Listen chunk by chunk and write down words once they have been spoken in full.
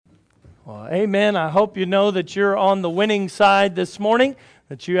Well, amen. I hope you know that you're on the winning side this morning,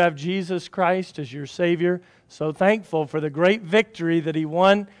 that you have Jesus Christ as your Savior. So thankful for the great victory that He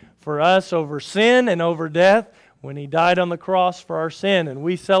won for us over sin and over death when He died on the cross for our sin. And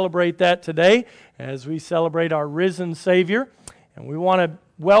we celebrate that today as we celebrate our risen Savior. And we want to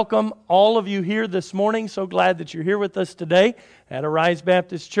welcome all of you here this morning. So glad that you're here with us today at Arise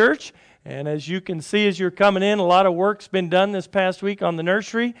Baptist Church. And as you can see as you're coming in, a lot of work's been done this past week on the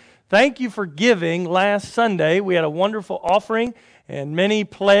nursery. Thank you for giving last Sunday. We had a wonderful offering and many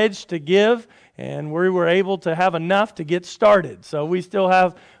pledged to give, and we were able to have enough to get started. So we still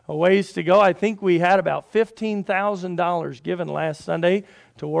have a ways to go. I think we had about $15,000 given last Sunday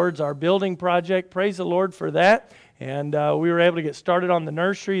towards our building project. Praise the Lord for that. And we were able to get started on the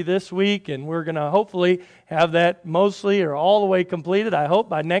nursery this week, and we're going to hopefully have that mostly or all the way completed, I hope,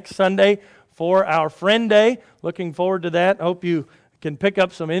 by next Sunday for our Friend Day. Looking forward to that. Hope you can pick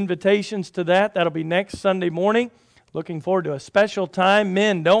up some invitations to that. That'll be next Sunday morning. Looking forward to a special time.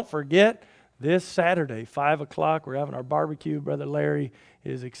 Men, don't forget, this Saturday, 5 o'clock, we're having our barbecue. Brother Larry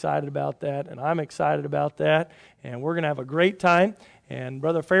is excited about that, and I'm excited about that. And we're going to have a great time. And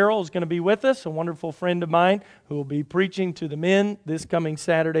Brother Farrell is going to be with us, a wonderful friend of mine who will be preaching to the men this coming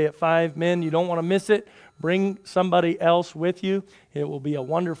Saturday at 5. Men, you don't want to miss it. Bring somebody else with you. It will be a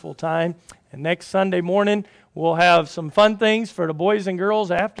wonderful time. And next Sunday morning, we'll have some fun things for the boys and girls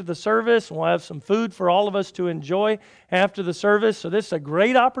after the service. We'll have some food for all of us to enjoy after the service. So this is a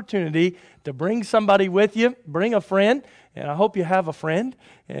great opportunity to bring somebody with you. Bring a friend. And I hope you have a friend.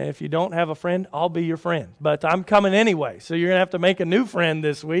 And if you don't have a friend, I'll be your friend. But I'm coming anyway. So you're going to have to make a new friend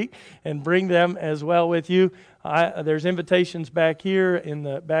this week and bring them as well with you. There's invitations back here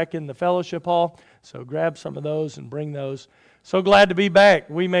back in the fellowship hall. So grab some of those and bring those. So glad to be back.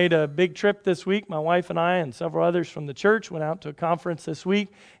 We made a big trip this week. My wife and I and several others from the church went out to a conference this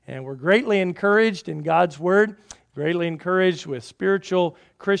week. And we're greatly encouraged in God's Word. Greatly encouraged with spiritual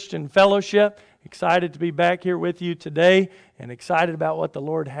Christian fellowship. Excited to be back here with you today and excited about what the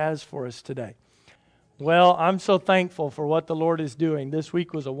Lord has for us today. Well, I'm so thankful for what the Lord is doing. This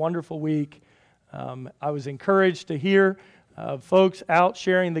week was a wonderful week. I was encouraged to hear folks out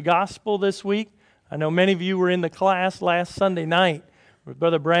sharing the gospel this week. I know many of you were in the class last Sunday night with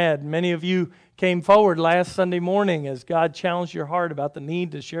Brother Brad. Many of you came forward last Sunday morning as God challenged your heart about the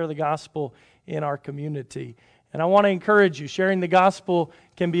need to share the gospel in our community. And I want to encourage you, sharing the gospel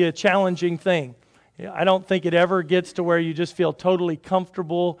can be a challenging thing. I don't think it ever gets to where you just feel totally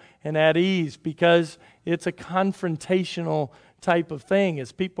comfortable and at ease because it's a confrontational type of thing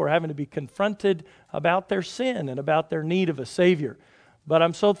as people are having to be confronted about their sin and about their need of a Savior. But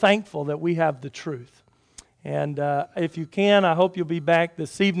I'm so thankful that we have the truth. And if you can, I hope you'll be back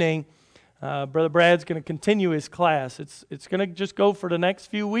this evening. Brother Brad's going to continue his class. It's going to just go for the next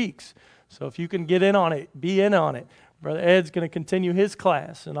few weeks. So if you can get in on it, be in on it. Brother Ed's going to continue his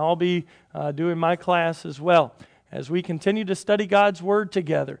class, and I'll be doing my class as well as we continue to study God's Word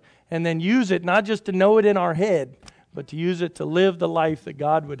together and then use it not just to know it in our head, but to use it to live the life that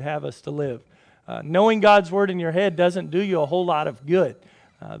God would have us to live. Knowing God's Word in your head doesn't do you a whole lot of good.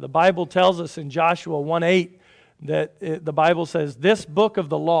 The Bible tells us in Joshua 1:8 that the Bible says, "This book of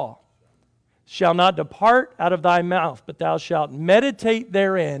the law shall not depart out of thy mouth, but thou shalt meditate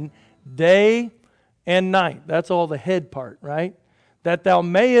therein day and night." That's all the head part, right? "That thou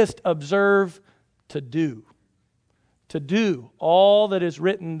mayest observe to do all that is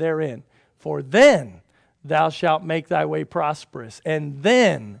written therein. For then thou shalt make thy way prosperous, and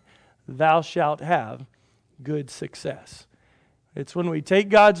then thou shalt have good success." It's when we take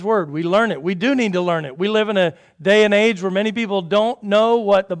God's Word, we learn it. We do need to learn it. We live in a day and age where many people don't know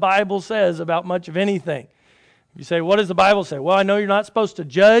what the Bible says about much of anything. You say, what does the Bible say? Well, I know you're not supposed to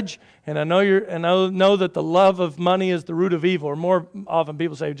judge, and I know that the love of money is the root of evil. Or more often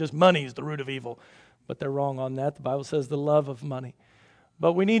people say just money is the root of evil. But they're wrong on that. The Bible says the love of money.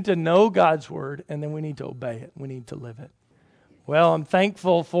 But we need to know God's Word, and then we need to obey it. We need to live it. Well, I'm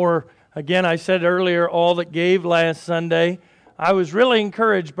thankful for, again, I said earlier, all that gave last Sunday. I was really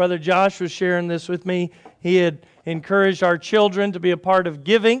encouraged. Brother Josh was sharing this with me. He had encouraged our children to be a part of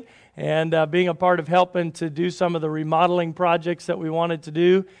giving and being a part of helping to do some of the remodeling projects that we wanted to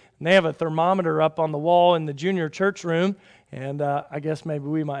do. And they have a thermometer up on the wall in the junior church room, and I guess maybe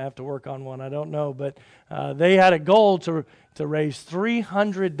we might have to work on one. I don't know. But they had a goal to raise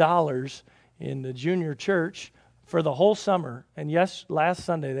 $300 in the junior church for the whole summer. And yes, last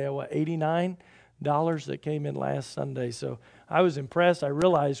Sunday they had, $89 that came in last Sunday. So I was impressed. I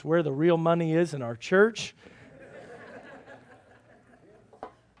realized where the real money is in our church.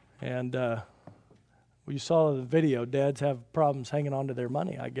 And you saw the video. Dads have problems hanging on to their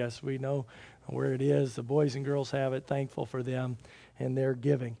money, I guess. We know where it is. The boys and girls have it. Thankful for them and their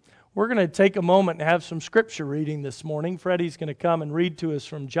giving. We're going to take a moment and have some scripture reading this morning. Freddie's going to come and read to us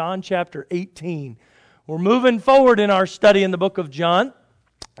from John chapter 18. We're moving forward in our study in the book of John.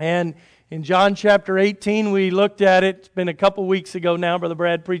 And in John chapter 18, we looked at it. It's been a couple weeks ago now. Brother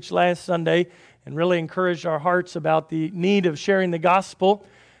Brad preached last Sunday and really encouraged our hearts about the need of sharing the gospel.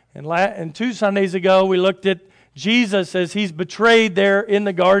 And 2 Sundays ago, we looked at Jesus as he's betrayed there in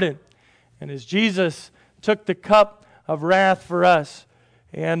the garden. And as Jesus took the cup of wrath for us.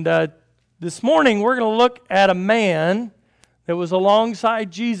 And this morning, we're going to look at a man that was alongside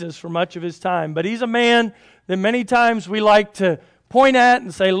Jesus for much of his time. But he's a man that many times we like to point at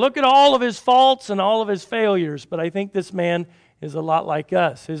and say, look at all of his faults and all of his failures. But I think this man is a lot like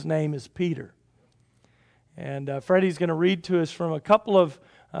us. His name is Peter. And Freddie's going to read to us from a couple of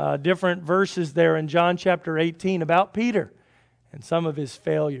different verses there in John chapter 18 about Peter and some of his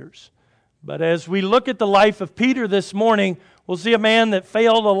failures. But as we look at the life of Peter this morning, we'll see a man that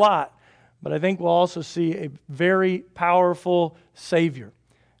failed a lot. But I think we'll also see a very powerful Savior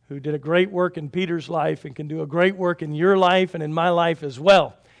who did a great work in Peter's life and can do a great work in your life and in my life as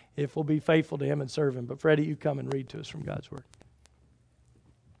well if we'll be faithful to Him and serve Him. But Freddie, you come and read to us from God's Word.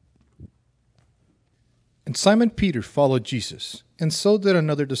 And Simon Peter followed Jesus, and so did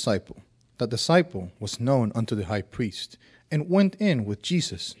another disciple. That disciple was known unto the high priest, and went in with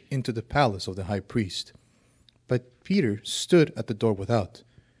Jesus into the palace of the high priest. But Peter stood at the door without.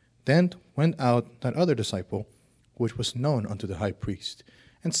 Then went out that other disciple, which was known unto the high priest,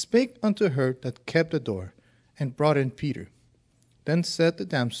 and spake unto her that kept the door, and brought in Peter. Then said the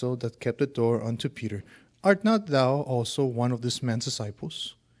damsel that kept the door unto Peter, Art not thou also one of this man's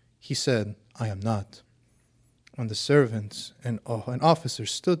disciples? He said, I am not. And the servants and an officer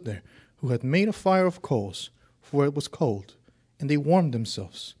stood there, who had made a fire of coals, for it was cold, and they warmed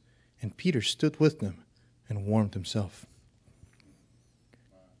themselves. And Peter stood with them, and warmed himself.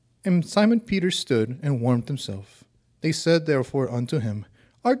 And Simon Peter stood and warmed himself. They said therefore unto him,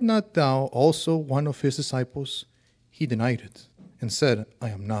 Art not thou also one of his disciples? He denied it, and said, I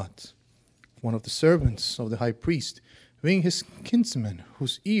am not. One of the servants of the high priest, being his kinsman,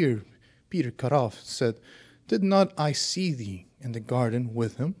 whose ear Peter cut off, said, Did not I see thee in the garden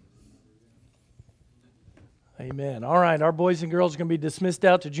with him? Amen. All right, our boys and girls are going to be dismissed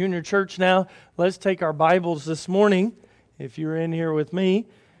out to junior church now. Let's take our Bibles this morning, if you're in here with me,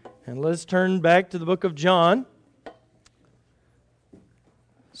 and let's turn back to the book of John.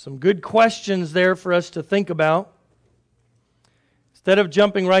 Some good questions there for us to think about. Instead of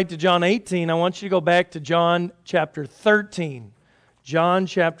jumping right to John 18, I want you to go back to John chapter 13. John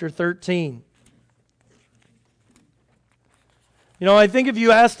chapter 13. You know, I think if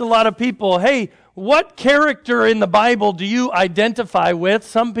you asked a lot of people, hey, what character in the Bible do you identify with?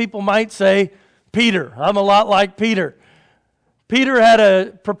 Some people might say, Peter. I'm a lot like Peter. Peter had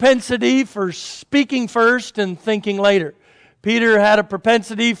a propensity for speaking first and thinking later. Peter had a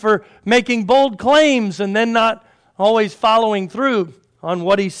propensity for making bold claims and then not always following through on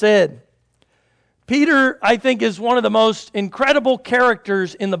what he said. Peter, I think, is one of the most incredible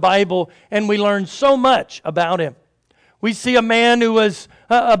characters in the Bible, and we learn so much about him. We see a man who was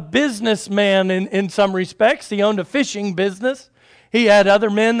a businessman in some respects. He owned a fishing business. He had other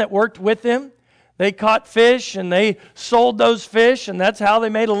men that worked with him. They caught fish and they sold those fish, and that's how they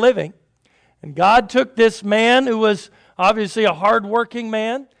made a living. And God took this man who was obviously a hard-working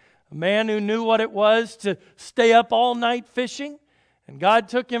man, a man who knew what it was to stay up all night fishing. And God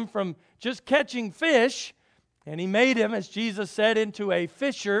took him from just catching fish, and He made him, as Jesus said, into a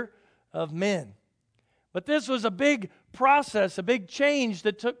fisher of men. But this was a big process, a big change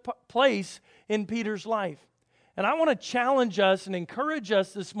that took place in Peter's life. And I want to challenge us and encourage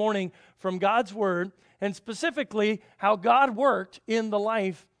us this morning from God's Word, and specifically how God worked in the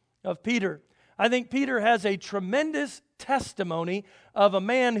life of Peter. I think Peter has a tremendous testimony of a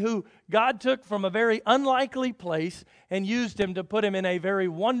man who God took from a very unlikely place and used him to put him in a very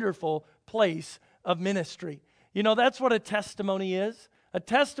wonderful place of ministry. You know, that's what a testimony is. A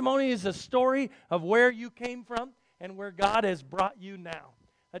testimony is a story of where you came from and where God has brought you now.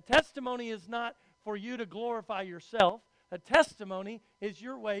 A testimony is not for you to glorify yourself. A testimony is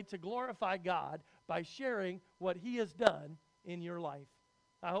your way to glorify God by sharing what He has done in your life.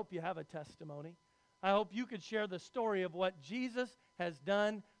 I hope you have a testimony. I hope you could share the story of what Jesus has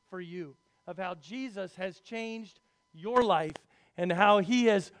done for you, of how Jesus has changed your life and how He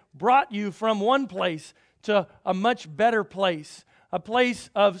has brought you from one place to a much better place, a place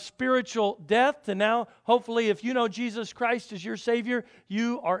of spiritual death to now, hopefully, if you know Jesus Christ as your Savior,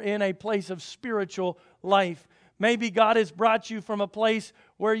 you are in a place of spiritual life. Maybe God has brought you from a place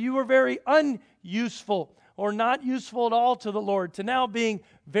where you were very unuseful or not useful at all to the Lord to now being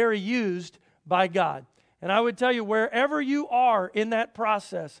very used by God. And I would tell you, wherever you are in that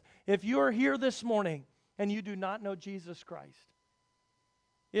process, if you are here this morning and you do not know Jesus Christ,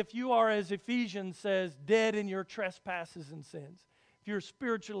 if you are, as Ephesians says, dead in your trespasses and sins, if you're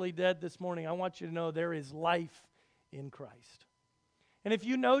spiritually dead this morning, I want you to know there is life in Christ. And if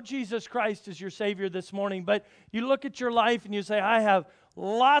you know Jesus Christ as your Savior this morning, but you look at your life and you say, I have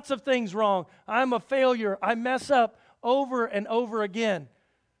lots of things wrong. I'm a failure. I mess up over and over again.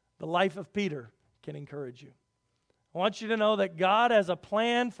 The life of Peter can encourage you. I want you to know that God has a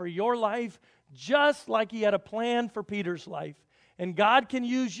plan for your life just like He had a plan for Peter's life. And God can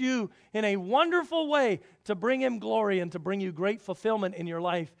use you in a wonderful way to bring Him glory and to bring you great fulfillment in your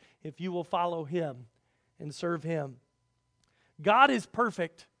life if you will follow Him and serve Him. God is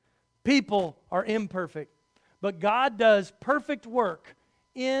perfect. People are imperfect. But God does perfect work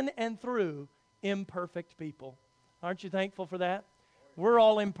in and through imperfect people. Aren't you thankful for that? We're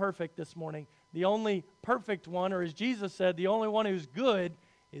all imperfect this morning. The only perfect one, or as Jesus said, the only one who's good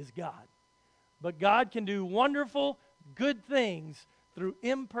is God. But God can do wonderful, good things through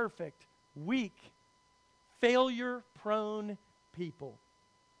imperfect, weak, failure-prone people.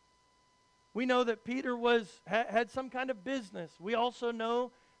 We know that Peter had some kind of business. We also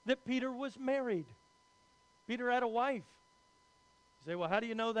know that Peter was married. Peter had a wife. You say, well, how do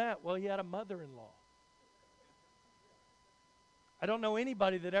you know that? Well, he had a mother-in-law. I don't know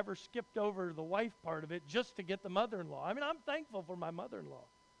anybody that ever skipped over the wife part of it just to get the mother-in-law. I mean, I'm thankful for my mother-in-law.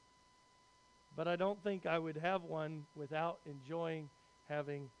 But I don't think I would have one without enjoying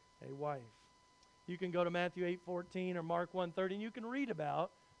having a wife. You can go to Matthew 8:14 or Mark 1:30, and you can read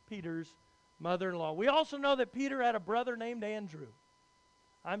about Peter's mother-in-law. We also know that Peter had a brother named Andrew.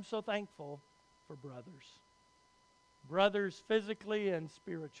 I'm so thankful for brothers. Brothers physically and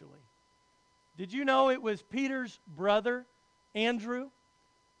spiritually. Did you know it was Peter's brother, Andrew,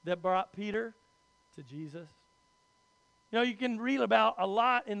 that brought Peter to Jesus? You know, you can read about a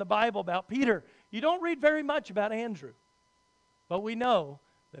lot in the Bible about Peter. You don't read very much about Andrew. But we know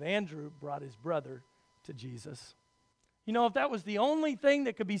that Andrew brought his brother to Jesus. You know, if that was the only thing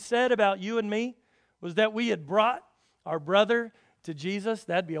that could be said about you and me, was that we had brought our brother to Jesus,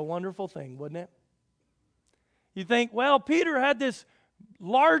 that'd be a wonderful thing, wouldn't it? You think, well, Peter had this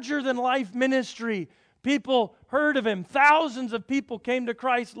larger-than-life ministry. People heard of him. Thousands of people came to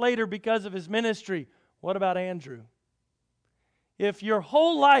Christ later because of his ministry. What about Andrew? If your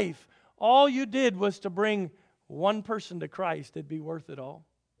whole life, all you did was to bring one person to Christ, it'd be worth it all.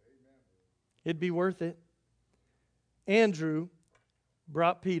 It'd be worth it. Andrew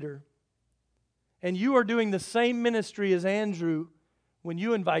brought Peter. And you are doing the same ministry as Andrew when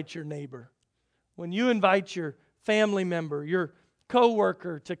you invite your neighbor, when you invite your family member, your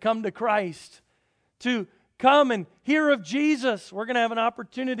coworker to come to Christ, to come and hear of Jesus. We're going to have an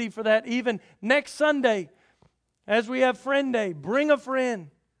opportunity for that even next Sunday as we have Friend Day. Bring a friend.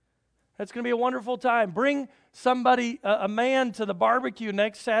 That's going to be a wonderful time. Bring somebody, a man, to the barbecue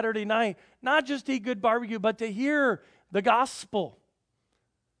next Saturday night. Not just to eat good barbecue, but to hear the gospel.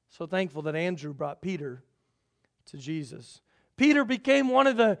 So thankful that Andrew brought Peter to Jesus. Peter became one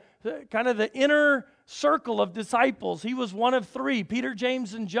of the kind of the inner circle of disciples. He was one of three, Peter,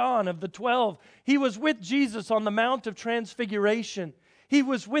 James, and John of the 12. He was with Jesus on the Mount of Transfiguration. He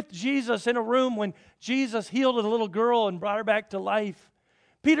was with Jesus in a room when Jesus healed a little girl and brought her back to life.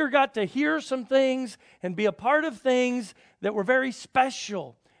 Peter got to hear some things and be a part of things that were very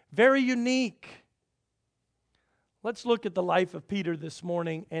special, very unique. Let's look at the life of Peter this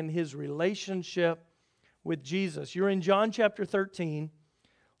morning and his relationship with Jesus. You're in John chapter 13.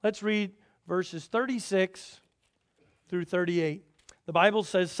 Let's read verses 36 through 38. The Bible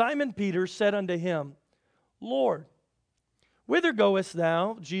says, Simon Peter said unto him, Lord, whither goest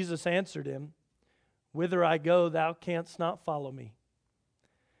thou? Jesus answered him, Whither I go, thou canst not follow me.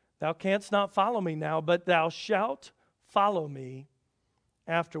 Thou canst not follow me now, but thou shalt follow me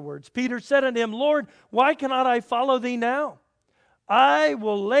afterwards. Peter said unto him, Lord, why cannot I follow thee now? I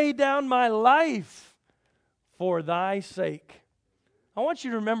will lay down my life for thy sake. I want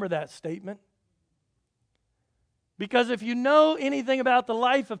you to remember that statement. Because if you know anything about the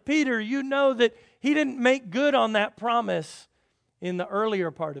life of Peter, you know that he didn't make good on that promise in the earlier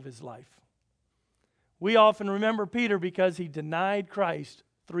part of his life. We often remember Peter because he denied Christ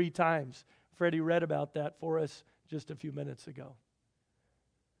 3 times. Freddie read about that for us just a few minutes ago.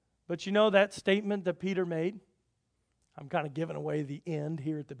 But you know that statement that Peter made? I'm kind of giving away the end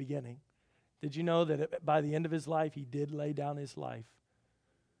here at the beginning. Did you know that by the end of his life, he did lay down his life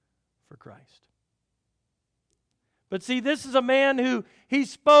for Christ? But see, this is a man who, he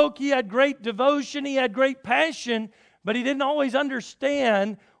spoke, he had great devotion, he had great passion, but he didn't always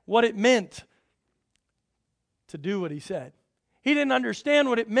understand what it meant to do what he said. He didn't understand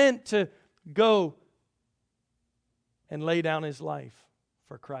what it meant to go and lay down his life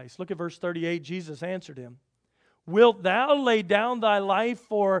for Christ. Look at verse 38. Jesus answered him, "Wilt thou lay down thy life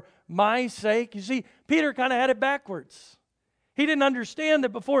for my sake?" You see, Peter kind of had it backwards. He didn't understand that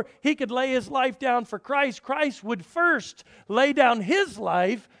before he could lay his life down for Christ, Christ would first lay down his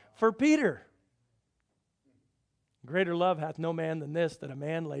life for Peter. Greater love hath no man than this, that a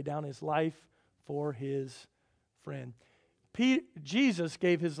man lay down his life for his friend. Jesus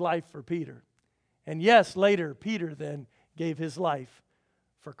gave his life for Peter. And yes, later, Peter then gave his life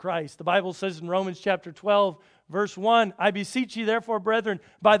for Christ. The Bible says in Romans chapter 12, verse 1, "I beseech you therefore, brethren,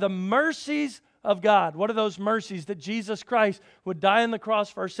 by the mercies of God." What are those mercies? That Jesus Christ would die on the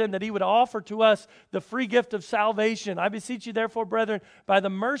cross for our sin, that He would offer to us the free gift of salvation. "I beseech you therefore, brethren, by the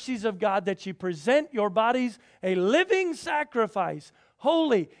mercies of God, that ye present your bodies a living sacrifice,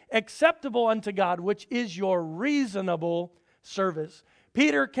 holy, acceptable unto God, which is your reasonable service."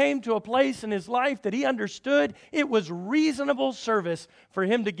 Peter came to a place in his life that he understood it was reasonable service for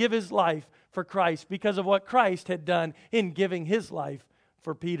him to give his life for Christ because of what Christ had done in giving his life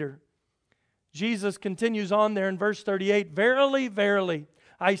for Peter. Jesus continues on there in verse 38, "Verily, verily,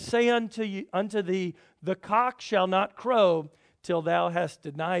 I say unto thee, the cock shall not crow till thou hast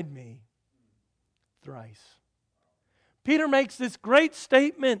denied me thrice." Peter makes this great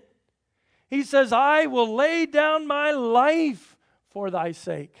statement. He says, "I will lay down my life for thy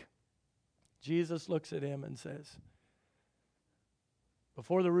sake." Jesus looks at him and says,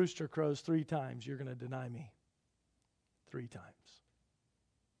 "Before the rooster crows 3 times, you're going to deny me 3 times.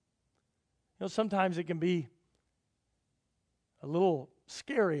 You know, sometimes it can be a little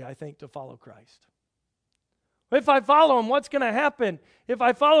scary, I think, to follow Christ. If I follow Him, what's going to happen? If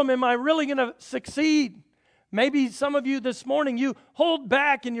I follow Him, am I really going to succeed? Maybe some of you this morning, you hold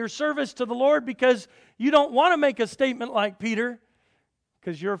back in your service to the Lord because you don't want to make a statement like Peter,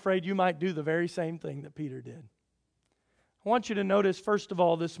 because you're afraid you might do the very same thing that Peter did. I want you to notice, first of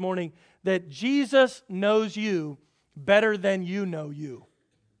all, this morning, that Jesus knows you better than you know you.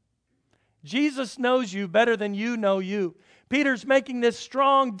 Jesus knows you better than you know you. Peter's making this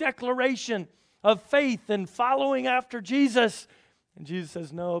strong declaration of faith and following after Jesus. And Jesus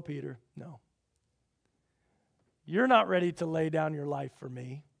says, "No, Peter, no. You're not ready to lay down your life for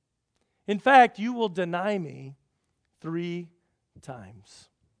me. In fact, you will deny me 3 times."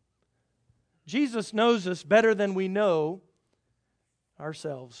 Jesus knows us better than we know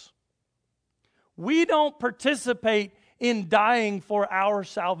ourselves. We don't participate in dying for our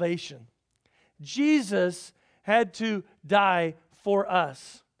salvation. Jesus had to die for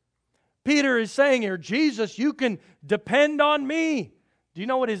us. Peter is saying here, "Jesus, you can depend on me." Do you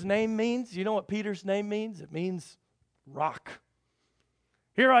know what his name means? Do you know what Peter's name means? It means rock.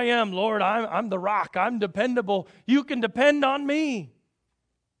 Here I am, Lord, I'm the rock. I'm dependable. You can depend on me.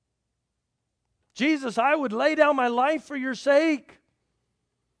 Jesus, I would lay down my life for your sake.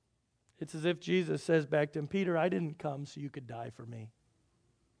 It's as if Jesus says back to him, "Peter, I didn't come so you could die for me.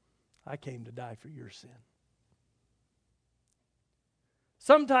 I came to die for your sin."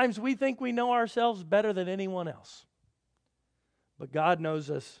 Sometimes we think we know ourselves better than anyone else. But God knows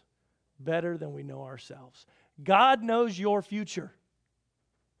us better than we know ourselves. God knows your future.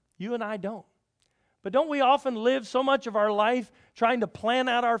 You and I don't. But don't we often live so much of our life trying to plan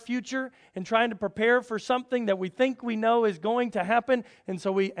out our future and trying to prepare for something that we think we know is going to happen? And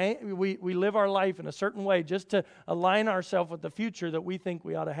so we live our life in a certain way just to align ourselves with the future that we think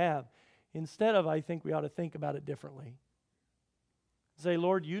we ought to have. Instead of, I think we ought to think about it differently. Say,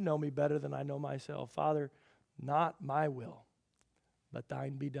 "Lord, you know me better than I know myself. Father, not my will, but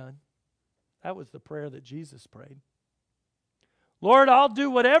thine be done." That was the prayer that Jesus prayed. "Lord, I'll do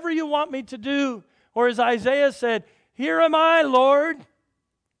whatever you want me to do." Or as Isaiah said, "Here am I, Lord,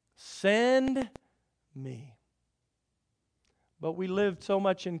 send me." But we live so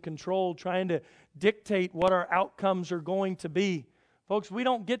much in control, trying to dictate what our outcomes are going to be. Folks, we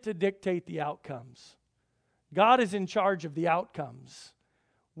don't get to dictate the outcomes. God is in charge of the outcomes.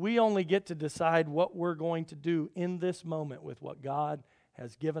 We only get to decide what we're going to do in this moment with what God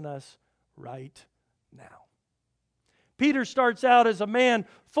has given us right now. Peter starts out as a man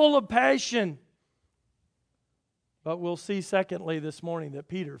full of passion. But we'll see, secondly, this morning that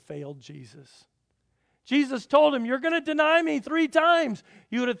Peter failed Jesus. Jesus told him, you're going to deny me 3 times.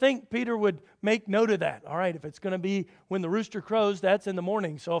 You would think Peter would make note of that. All right, if it's going to be when the rooster crows, that's in the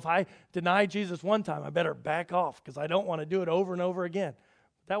morning. So if I deny Jesus 1 time, I better back off because I don't want to do it over and over again.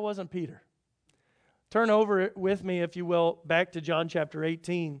 That wasn't Peter. Turn over with me, if you will, back to John chapter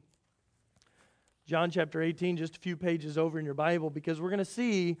 18. John chapter 18, just a few pages over in your Bible, because we're going to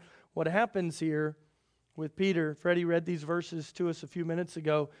see what happens here with Peter. Freddie read these verses to us a few minutes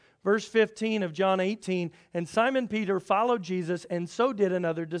ago. Verse 15 of John 18, and Simon Peter followed Jesus, and so did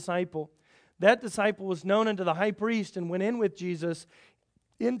another disciple. That disciple was known unto the high priest and went in with Jesus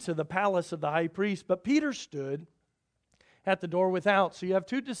into the palace of the high priest. But Peter stood at the door without. So you have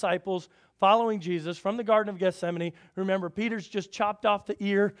 2 disciples following Jesus from the Garden of Gethsemane. Remember, Peter's just chopped off the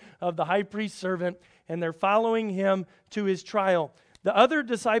ear of the high priest's servant, and they're following him to his trial. The other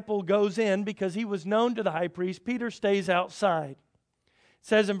disciple goes in because he was known to the high priest. Peter stays outside. It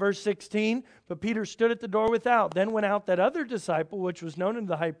says in verse 16, but Peter stood at the door without. Then went out that other disciple, which was known unto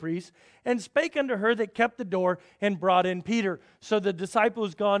the high priest, and spake unto her that kept the door, and brought in Peter. So the disciple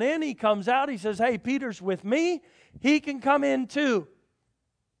has gone in, he comes out, he says, hey, Peter's with me, he can come in too.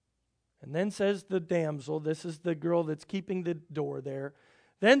 And then says the damsel, this is the girl that's keeping the door there,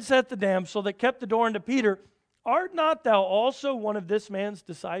 then saith the damsel that kept the door unto Peter, art not thou also one of this man's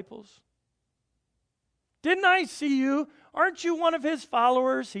disciples? Didn't I see you? Aren't you one of his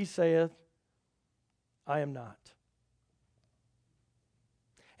followers? He saith, I am not.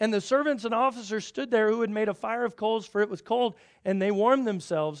 And the servants and officers stood there who had made a fire of coals, for it was cold, and they warmed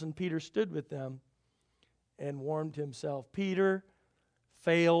themselves, and Peter stood with them and warmed himself. Peter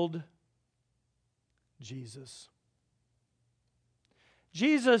failed Jesus.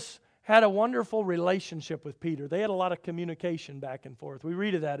 Jesus had a wonderful relationship with Peter. They had a lot of communication back and forth. We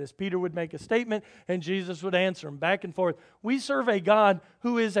read of that as Peter would make a statement and Jesus would answer him back and forth. We serve a God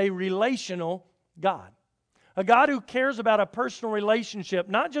who is a relational God. A God who cares about a personal relationship,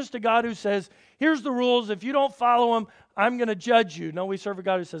 not just a God who says, here's the rules, if you don't follow them, I'm going to judge you. No, we serve a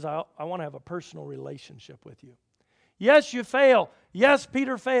God who says, I want to have a personal relationship with you. Yes, you fail. Yes,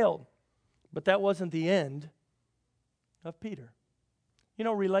 Peter failed. But that wasn't the end of Peter. You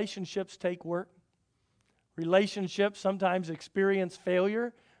know, relationships take work. Relationships sometimes experience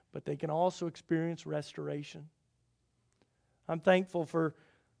failure, but they can also experience restoration. I'm thankful for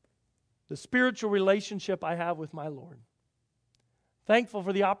the spiritual relationship I have with my Lord. Thankful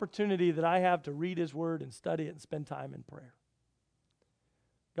for the opportunity that I have to read His Word and study it and spend time in prayer.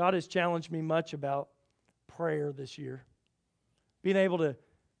 God has challenged me much about prayer this year. Being able to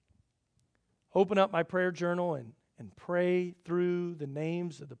open up my prayer journal and pray through the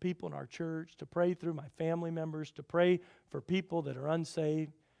names of the people in our church, to pray through my family members, to pray for people that are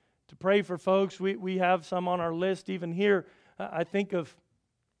unsaved, to pray for folks. We have some on our list even here. I think of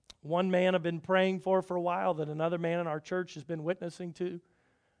one man I've been praying for a while that another man in our church has been witnessing to. You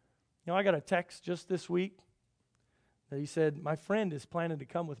know, I got a text just this week that he said, my friend is planning to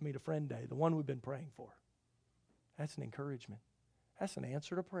come with me to Friend Day, the one we've been praying for. That's an encouragement. That's an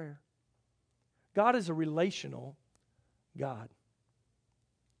answer to prayer. God is a relational God.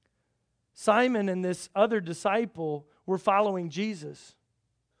 Simon and this other disciple were following Jesus.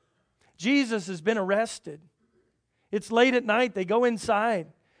 Jesus has been arrested. It's late at night. They go inside.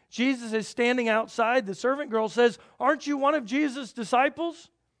 Jesus is standing outside. The servant girl says, aren't you one of Jesus' disciples?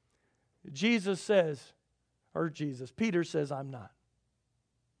 Peter says, I'm not.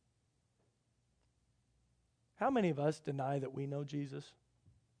 How many of us deny that we know Jesus?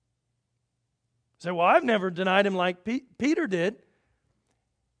 Say, well, I've never denied Him like Peter did.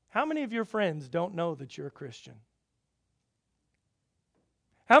 How many of your friends don't know that you're a Christian?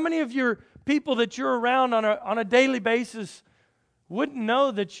 How many of your people that you're around on a daily basis wouldn't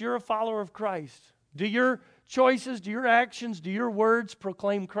know that you're a follower of Christ? Do your choices, do your actions, do your words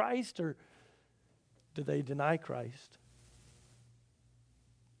proclaim Christ, or do they deny Christ?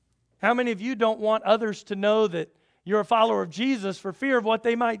 How many of you don't want others to know that you're a follower of Jesus for fear of what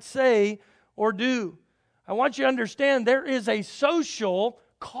they might say or do? I want you to understand there is a social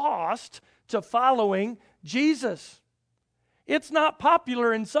cost to following Jesus. It's not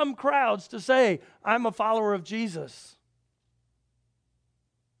popular in some crowds to say, I'm a follower of Jesus.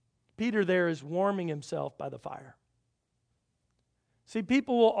 Peter there is warming himself by the fire. See,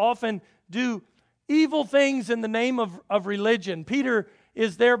 people will often do evil things in the name of religion. Peter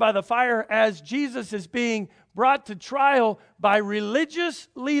is there by the fire as Jesus is being brought to trial by religious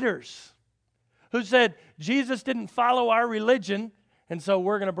leaders who said, Jesus didn't follow our religion, and so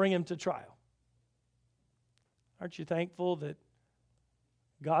we're going to bring Him to trial. Aren't you thankful that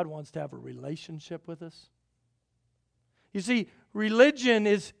God wants to have a relationship with us? You see, religion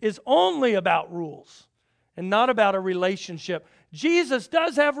is only about rules. and not about a relationship. Jesus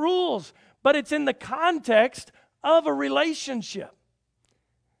does have rules, but it's in the context of a relationship.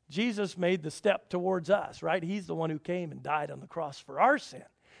 Jesus made the step towards us, right? He's the one who came and died on the cross for our sin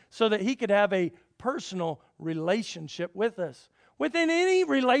so that he could have a personal relationship with us. Within any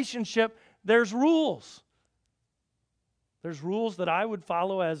relationship, there's rules. There's rules that I would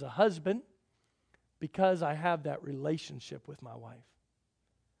follow as a husband because I have that relationship with my wife.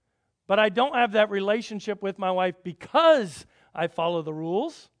 But I don't have that relationship with my wife because I follow the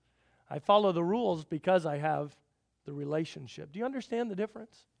rules. I follow the rules because I have the relationship. Do you understand the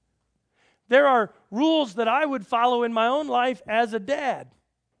difference? There are rules that I would follow in my own life as a dad,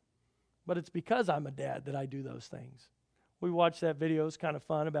 but it's because I'm a dad that I do those things. We watched that video. It's kind of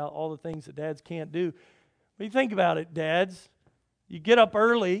fun about all the things that dads can't do. But you think about it, dads. You get up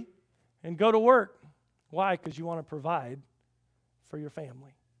early and go to work. Why? Because you want to provide for your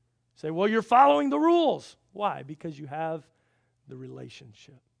family. Say, well, you're following the rules. Why? Because you have the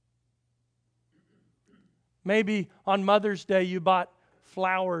relationship. Maybe on Mother's Day you bought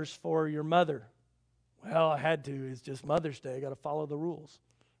flowers for your mother. Well, I had to. It's just Mother's Day. I got to follow the rules.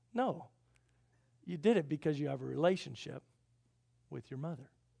 No. You did it because you have a relationship with your mother.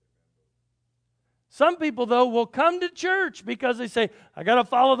 Some people, though, will come to church because they say, I got to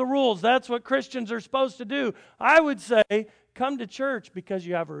follow the rules. That's what Christians are supposed to do. I would say, come to church because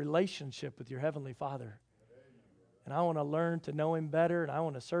you have a relationship with your Heavenly Father. And I want to learn to know Him better, and I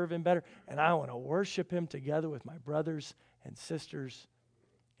want to serve Him better, and I want to worship Him together with my brothers and sisters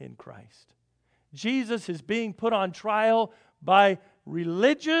in Christ. Jesus is being put on trial by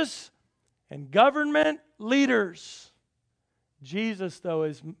religious and government leaders. Jesus, though,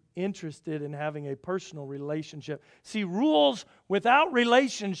 is interested in having a personal relationship. See, rules without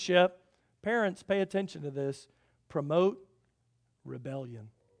relationship, parents, pay attention to this, promote rebellion.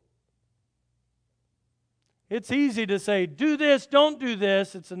 It's easy to say, do this, don't do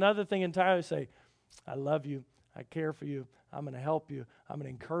this. It's another thing entirely to say, I love you, I care for you, I'm going to help you, I'm going to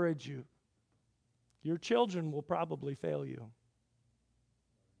encourage you. Your children will probably fail you.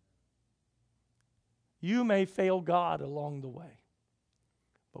 You may fail God along the way,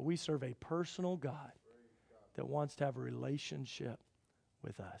 but we serve a personal God that wants to have a relationship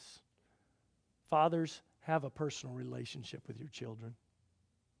with us. Fathers, have a personal relationship with your children.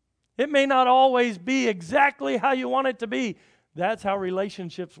 It may not always be exactly how you want it to be. That's how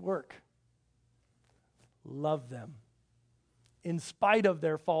relationships work. Love them in spite of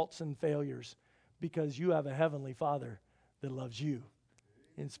their faults and failures, because you have a Heavenly Father that loves you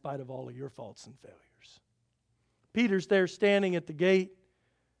in spite of all of your faults and failures. Peter's there standing at the gate.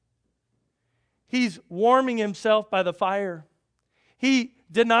 He's warming himself by the fire. He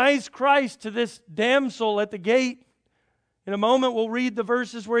denies Christ to this damsel at the gate. In a moment, we'll read the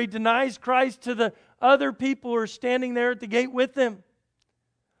verses where he denies Christ to the other people who are standing there at the gate with him.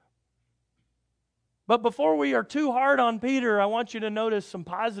 But before we are too hard on Peter, I want you to notice some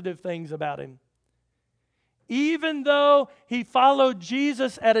positive things about him. Even though he followed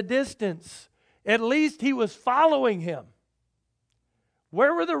Jesus at a distance, at least he was following him.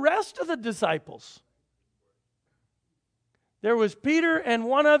 Where were the rest of the disciples? There was Peter and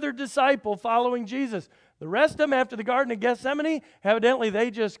one other disciple following Jesus. The rest of them, after the Garden of Gethsemane, evidently they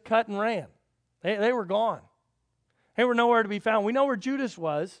just cut and ran. They were gone. They were nowhere to be found. We know where Judas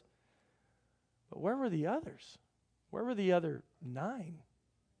was, but where were the others? Where were the other 9?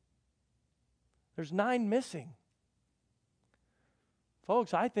 There's 9 missing.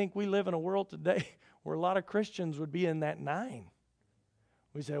 Folks, I think we live in a world today where a lot of Christians would be in that 9.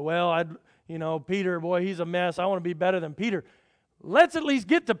 We say, well, Peter, boy, he's a mess. I want to be better than Peter. Let's at least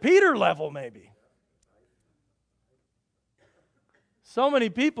get to Peter level maybe. So many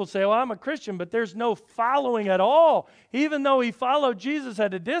people say, well, I'm a Christian, but there's no following at all. Even though he followed Jesus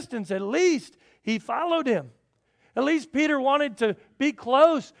at a distance, at least he followed him. At least Peter wanted to be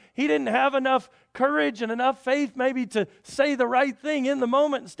close. He didn't have enough courage and enough faith maybe to say the right thing in the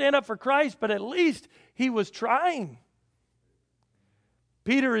moment and stand up for Christ, but at least he was trying.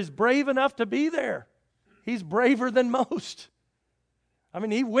 Peter is brave enough to be there. He's braver than most. I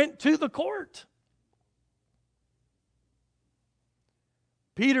mean, he went to the court.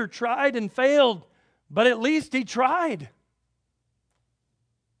 Peter tried and failed, but at least he tried.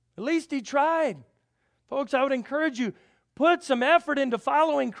 At least he tried. Folks, I would encourage you, put some effort into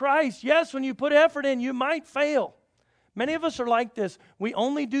following Christ. Yes, when you put effort in, you might fail. Many of us are like this. We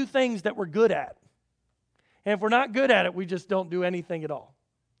only do things that we're good at. And if we're not good at it, we just don't do anything at all.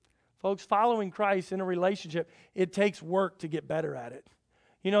 Folks, following Christ in a relationship, it takes work to get better at it.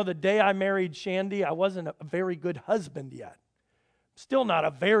 You know, the day I married Shandy, I wasn't a very good husband yet. Still not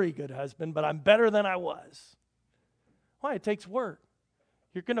a very good husband, but I'm better than I was. Why? It takes work.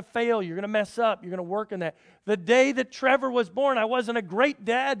 You're going to fail. You're going to mess up. You're going to work on that. The day that Trevor was born, I wasn't a great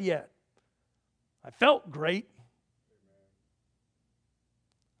dad yet. I felt great.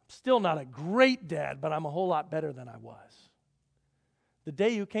 I'm still not a great dad, but I'm a whole lot better than I was. The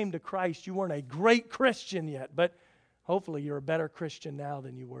day you came to Christ, you weren't a great Christian yet, but hopefully you're a better Christian now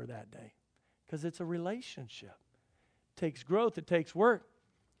than you were that day. Because it's a relationship. It takes growth. It takes work.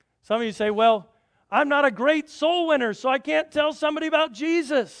 Some of you say, well, I'm not a great soul winner, so I can't tell somebody about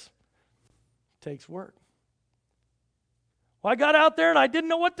Jesus. It takes work. Well, I got out there and I didn't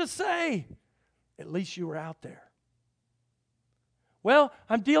know what to say. At least you were out there. Well,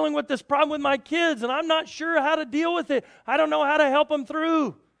 I'm dealing with this problem with my kids and I'm not sure how to deal with it. I don't know how to help them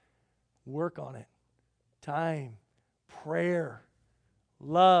through. Work on it. Time, prayer,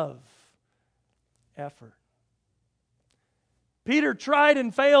 love, effort. Peter tried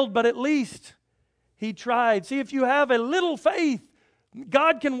and failed, but at least he tried. See, if you have a little faith,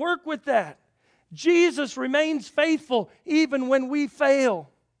 God can work with that. Jesus remains faithful even when we fail.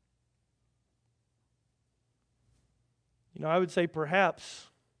 You know, I would say perhaps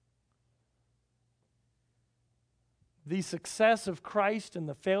the success of Christ and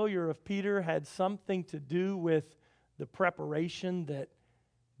the failure of Peter had something to do with the preparation that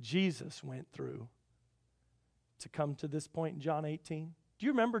Jesus went through to come to this point in John 18. Do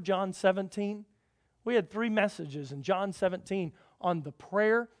you remember John 17? We had 3 messages in John 17 on the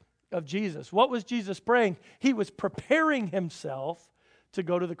prayer of Jesus. What was Jesus praying? He was preparing himself to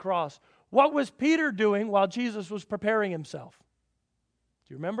go to the cross. What was Peter doing while Jesus was preparing himself?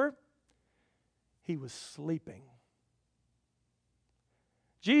 Do you remember? He was sleeping.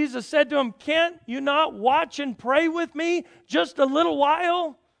 Jesus said to him, "Can't you not watch and pray with me just a little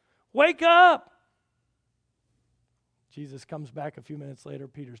while? Wake up." Jesus comes back a few minutes later.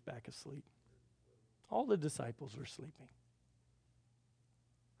 Peter's back asleep. All the disciples were sleeping.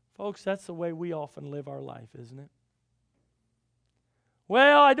 Folks, that's the way we often live our life, isn't it?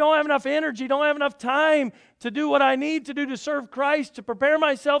 Well, I don't have enough energy, don't have enough time to do what I need to do to serve Christ, to prepare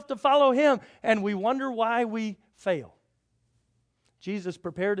myself to follow Him. And we wonder why we fail. Jesus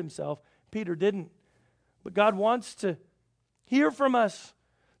prepared himself. Peter didn't. But God wants to hear from us.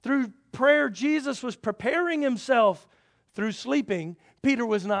 Through prayer, Jesus was preparing himself. Through sleeping, Peter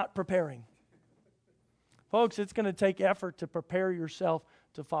was not preparing. Folks, it's going to take effort to prepare yourself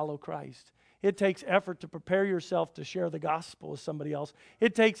to follow Christ. It takes effort to prepare yourself to share the gospel with somebody else.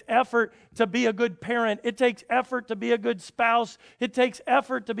 It takes effort to be a good parent. It takes effort to be a good spouse. It takes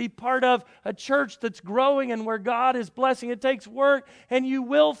effort to be part of a church that's growing and where God is blessing. It takes work, and you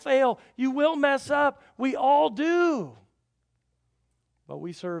will fail. You will mess up. We all do. But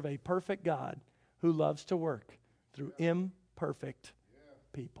we serve a perfect God who loves to work through imperfect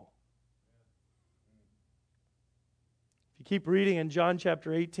people. You keep reading in John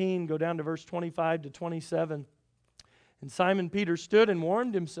chapter 18, go down to verse 25 to 27. And Simon Peter stood and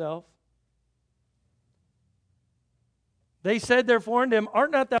warned himself. They said therefore unto him, "Art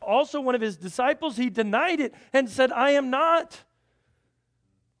not thou also one of his disciples?" He denied it and said, "I am not."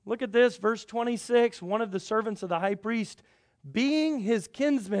 Look at this, verse 26. One of the servants of the high priest, being his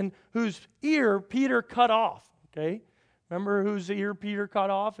kinsman, whose ear Peter cut off. Okay? Remember whose ear Peter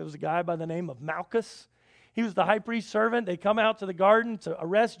cut off? It was a guy by the name of Malchus. He was the high priest's servant. They come out to the garden to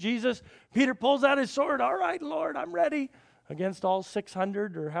arrest Jesus. Peter pulls out his sword. "All right, Lord, I'm ready." Against all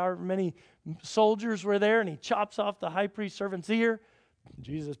 600 or however many soldiers were there, and he chops off the high priest's servant's ear.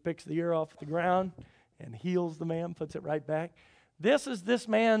 Jesus picks the ear off the ground and heals the man, puts it right back. This is this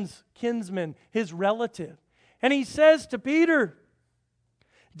man's kinsman, his relative. And he says to Peter,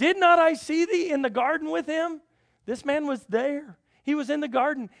 "Did not I see thee in the garden with him?" This man was there. He was in the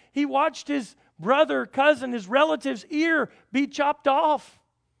garden. He watched his brother, cousin, his relative's ear be chopped off.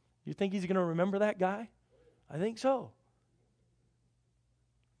 You think he's going to remember that guy? I think so.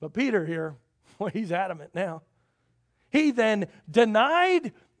 But Peter here, well, he's adamant now. He then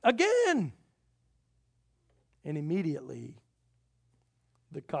denied again. And immediately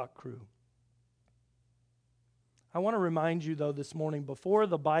the cock crew. I want to remind you, though, this morning, before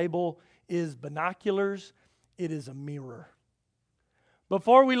the Bible is binoculars, it is a mirror.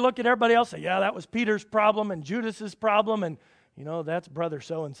 Before we look at everybody else, say, yeah, that was Peter's problem and Judas's problem, and, you know, that's brother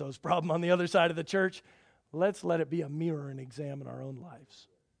so-and-so's problem on the other side of the church. Let's let it be a mirror and examine our own lives.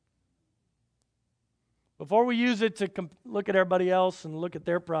 Before we use it to look at everybody else and look at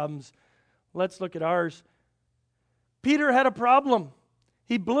their problems, let's look at ours. Peter had a problem.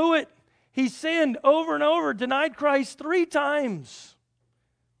 He blew it. He sinned over and over, denied Christ 3 times.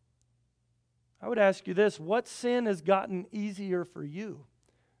 I would ask you this: what sin has gotten easier for you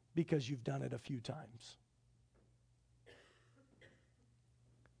because you've done it a few times?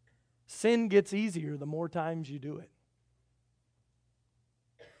 Sin gets easier the more times you do it.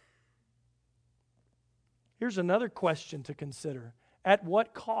 Here's another question to consider. At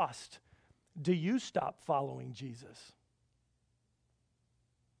what cost do you stop following Jesus?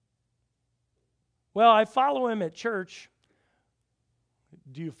 Well, I follow him at church.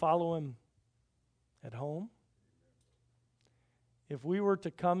 Do you follow him at home? If we were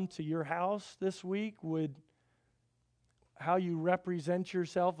to come to your house this week, would how you represent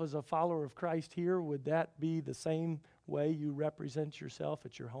yourself as a follower of Christ here, would that be the same way you represent yourself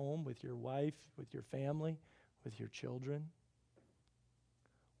at your home, with your wife, with your family, with your children?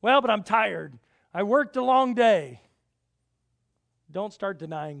 Well, but I'm tired. I worked a long day. Don't start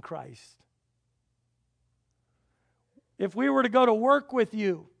denying Christ. If we were to go to work with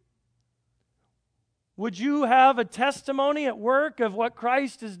you, would you have a testimony at work of what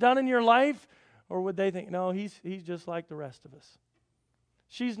Christ has done in your life? Or would they think, no, he's just like the rest of us.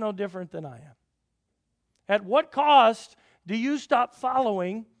 She's no different than I am. At what cost do you stop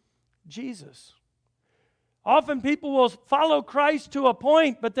following Jesus? Often people will follow Christ to a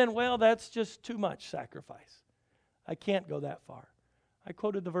point, but then, well, that's just too much sacrifice. I can't go that far. I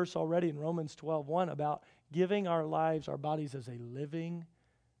quoted the verse already in Romans 12:1 about giving our lives, our bodies as a living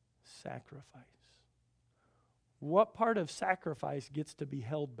sacrifice. What part of sacrifice gets to be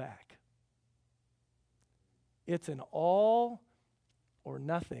held back? It's an all or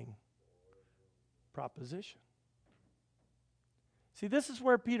nothing proposition. See, this is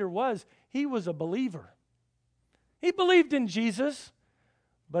where Peter was. He was a believer. He believed in Jesus,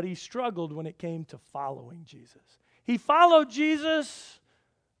 but he struggled when it came to following Jesus. He followed Jesus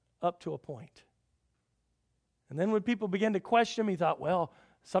up to a point. And then when people began to question him, he thought, well,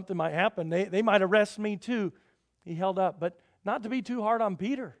 something might happen. They might arrest me too. He held up. But not to be too hard on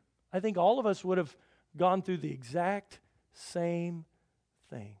Peter. I think all of us would have gone through the exact same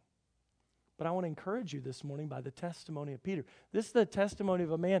thing. But I want to encourage you this morning by the testimony of Peter. This is the testimony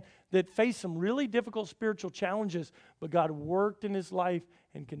of a man that faced some really difficult spiritual challenges, but God worked in his life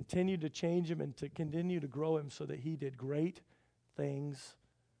and continued to change him and to continue to grow him so that he did great things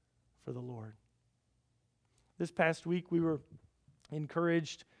for the Lord. This past week we were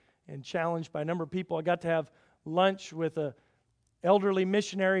encouraged and challenged by a number of people. I got to have lunch with an elderly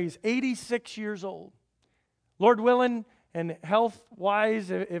missionary. He's 86 years old. Lord willing, and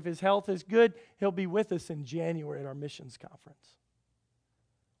health-wise, if his health is good, he'll be with us in January at our missions conference.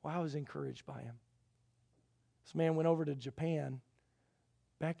 Well, I was encouraged by him. This man went over to Japan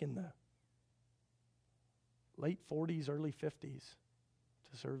back in the late 40s, early 50s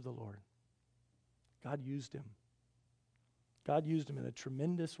to serve the Lord. God used him. God used him in a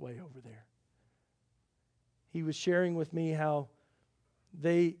tremendous way over there. He was sharing with me how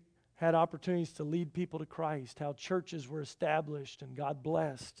they had opportunities to lead people to Christ, how churches were established and God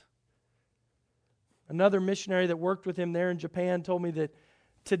blessed. Another missionary that worked with him there in Japan told me that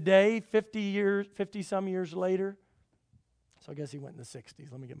today, 50 some years later, so I guess he went in the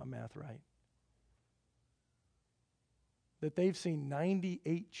 60s, let me get my math right, that they've seen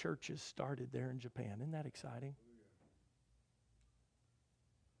 98 churches started there in Japan. Isn't that exciting?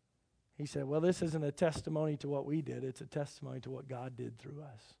 He said, well, this isn't a testimony to what we did, it's a testimony to what God did through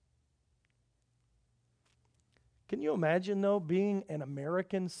us. Can you imagine, though, being an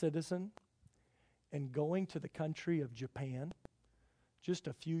American citizen and going to the country of Japan just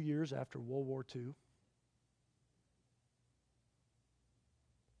a few years after World War II?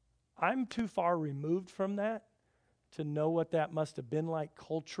 I'm too far removed from that to know what that must have been like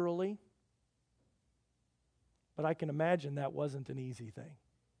culturally, but I can imagine that wasn't an easy thing.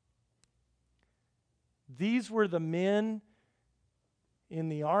 These were the men in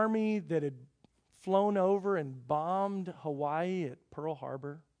the army that had flown over and bombed Hawaii at Pearl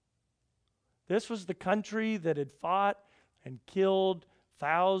Harbor. This was the country that had fought and killed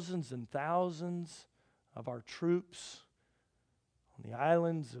thousands and thousands of our troops on the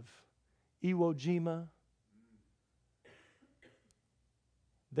islands of Iwo Jima.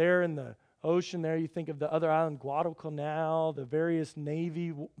 There in the ocean there, you think of the other island, Guadalcanal, the various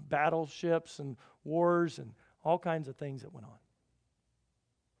Navy battleships and wars and all kinds of things that went on.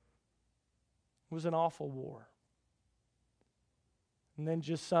 It was an awful war. And then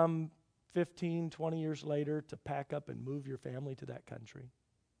just some 15, 20 years later to pack up and move your family to that country.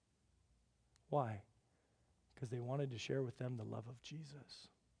 Why? Because they wanted to share with them the love of Jesus.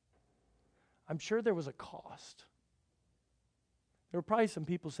 I'm sure there was a cost. There were probably some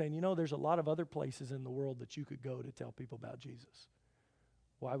people saying, you know, there's a lot of other places in the world that you could go to tell people about Jesus.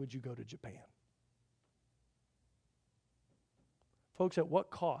 Why would you go to Japan? Folks, at what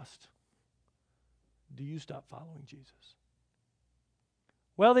cost do you stop following Jesus?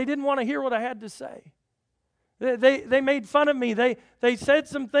 Well, they didn't want to hear what I had to say. They made fun of me. They said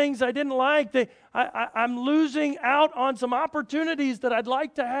some things I didn't like. I'm losing out on some opportunities that I'd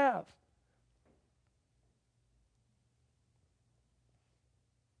like to have.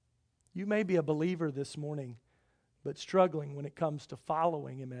 You may be a believer this morning, but struggling when it comes to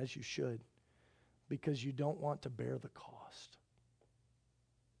following Him as you should, because you don't want to bear the cost.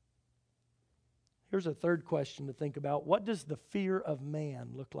 Here's a third question to think about. What does the fear of man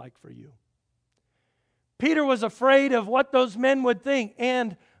look like for you? Peter was afraid of what those men would think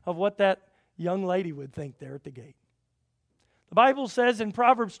and of what that young lady would think there at the gate. The Bible says in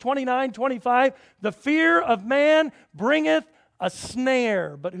Proverbs 29:25, the fear of man bringeth a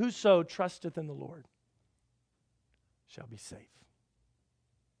snare, but whoso trusteth in the Lord shall be safe.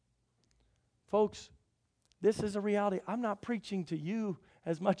 Folks, this is a reality. I'm not preaching to you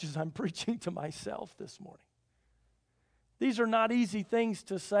as much as I'm preaching to myself this morning. These are not easy things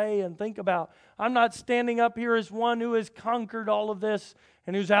to say and think about. I'm not standing up here as one who has conquered all of this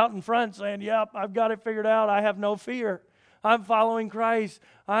and who's out in front saying, yep, I've got it figured out. I have no fear. I'm following Christ.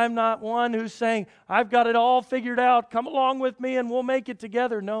 I'm not one who's saying, I've got it all figured out. Come along with me and we'll make it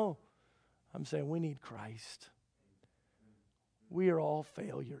together. No. I'm saying we need Christ. We are all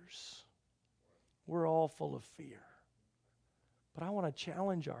failures. We're all full of fear. But I want to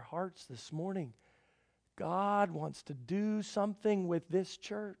challenge our hearts this morning. God wants to do something with this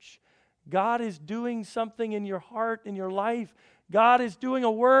church. God is doing something in your heart, in your life. God is doing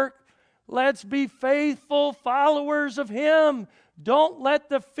a work. Let's be faithful followers of Him. Don't let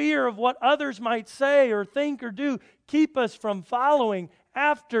the fear of what others might say or think or do keep us from following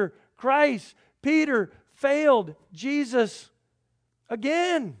after Christ. Peter failed Jesus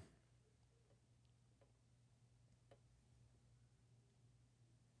again.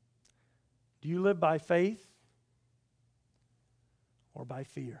 Do you live by faith or by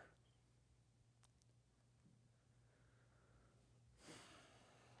fear?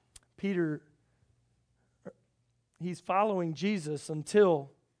 Peter, he's following Jesus until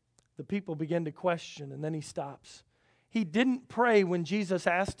the people begin to question, and then he stops. He didn't pray when Jesus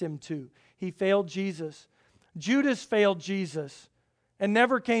asked him to. He failed Jesus. Judas failed Jesus and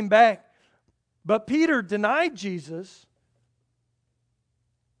never came back. But Peter denied Jesus,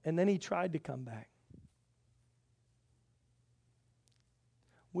 and then he tried to come back.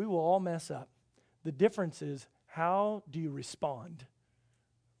 We will all mess up. The difference is, how do you respond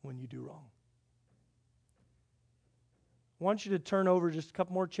when you do wrong? I want you to turn over just a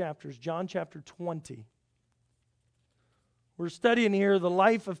couple more chapters. John chapter 20. We're studying here the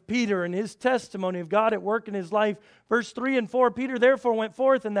life of Peter and his testimony of God at work in his life. Verse 3 and 4, Peter therefore went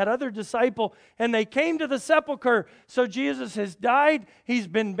forth and that other disciple, and they came to the sepulchre. So Jesus has died. He's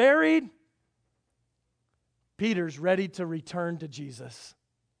been buried. Peter's ready to return to Jesus.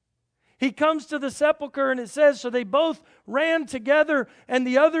 He comes to the sepulchre, and it says, so they both ran together, and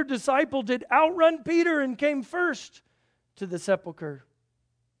the other disciple did outrun Peter and came first to the sepulchre.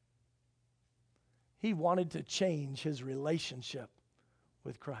 He wanted to change his relationship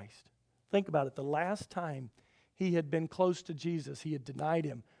with Christ. Think about it. The last time he had been close to Jesus, he had denied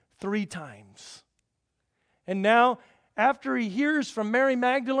Him 3 times. And now, after he hears from Mary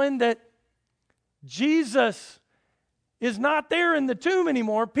Magdalene that Jesus is not there in the tomb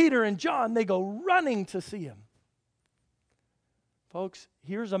anymore, Peter and John, they go running to see Him. Folks,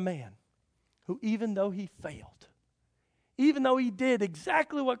 here's a man who, even though he failed, even though he did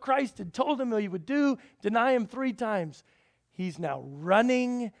exactly what Christ had told him he would do, deny Him 3 times, he's now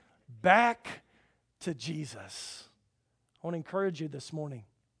running back to Jesus. I want to encourage you this morning,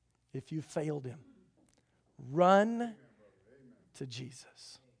 if you failed Him, run to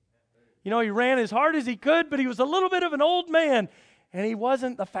Jesus. You know, he ran as hard as he could, but he was a little bit of an old man, and he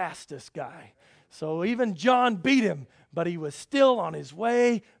wasn't the fastest guy. So even John beat him, but he was still on his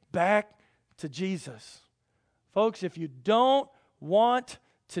way back to Jesus. Folks, if you don't want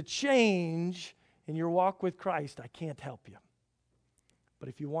to change in your walk with Christ, I can't help you. But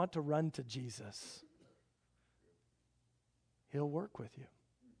if you want to run to Jesus, He'll work with you.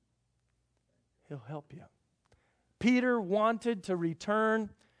 He'll help you. Peter wanted to return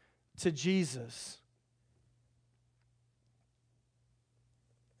to Jesus.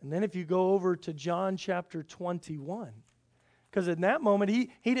 And then if you go over to John chapter 21, because in that moment he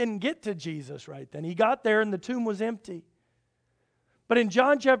didn't get to Jesus right then. He got there and the tomb was empty. But in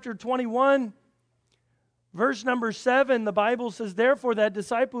John chapter 21, verse number 7, the Bible says, therefore that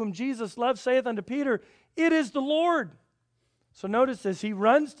disciple whom Jesus loved saith unto Peter, it is the Lord. So notice this, he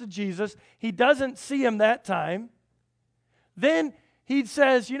runs to Jesus. He doesn't see Him that time. Then he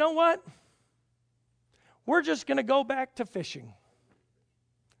says, you know what? We're just going to go back to fishing.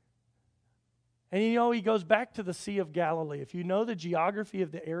 And you know, he goes back to the Sea of Galilee. If you know the geography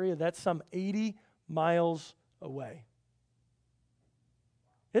of the area, that's some 80 miles away.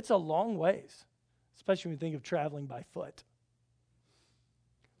 It's a long ways, especially when you think of traveling by foot.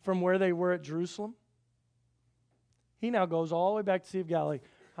 From where they were at Jerusalem, he now goes all the way back to the Sea of Galilee.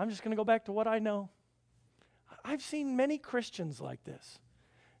 I'm just going to go back to what I know. I've seen many Christians like this.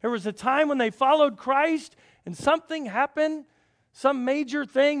 There was a time when they followed Christ and something happened, some major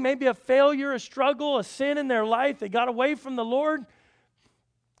thing, maybe a failure, a struggle, a sin in their life. They got away from the Lord.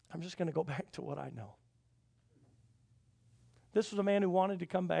 I'm just going to go back to what I know. This was a man who wanted to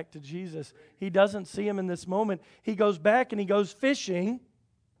come back to Jesus. He doesn't see him in this moment. He goes back and he goes fishing.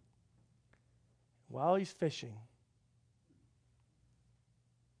 While he's fishing,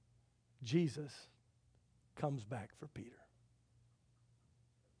 Jesus comes back for Peter.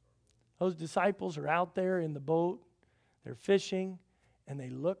 Those disciples are out there in the boat. They're fishing, and they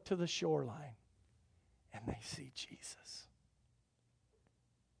look to the shoreline, and they see Jesus.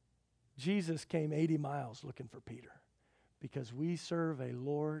 Jesus came 80 miles looking for Peter because we serve a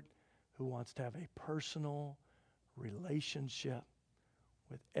Lord who wants to have a personal relationship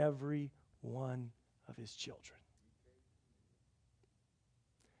with every one of his children.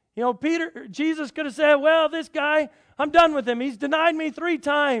 You know, Jesus could have said, well, this guy, I'm done with him. He's denied me 3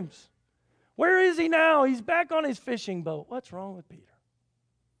 times. Where is he now? He's back on his fishing boat. What's wrong with Peter?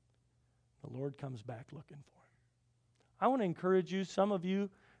 The Lord comes back looking for him. I want to encourage you, some of you,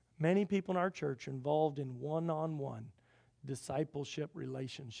 many people in our church are involved in one-on-one discipleship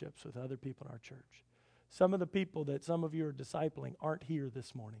relationships with other people in our church. Some of the people that some of you are discipling aren't here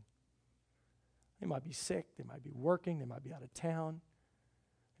this morning. They might be sick, they might be working, they might be out of town.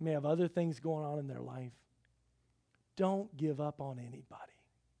 They may have other things going on in their life. Don't give up on anybody.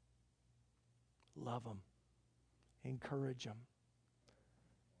 Love them. Encourage them.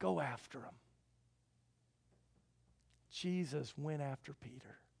 Go after them. Jesus went after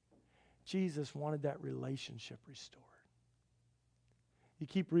Peter. Jesus wanted that relationship restored. You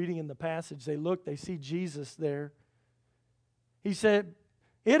keep reading in the passage, they look, they see Jesus there. He said,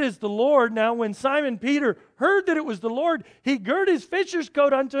 it is the Lord. Now when Simon Peter heard that it was the Lord, he girt his fisher's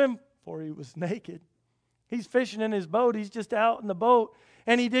coat unto him, for he was naked. He's fishing in his boat. He's just out in the boat.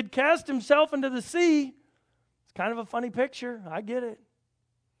 And he did cast himself into the sea. It's kind of a funny picture. I get it.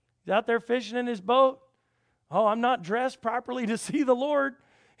 He's out there fishing in his boat. Oh, I'm not dressed properly to see the Lord.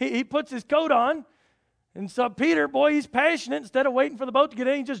 He puts his coat on. And so Peter, boy, he's passionate. Instead of waiting for the boat to get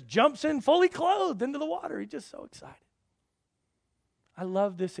in, he just jumps in fully clothed into the water. He's just so excited. I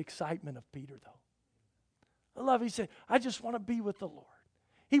love this excitement of Peter, though. He said, I just want to be with the Lord.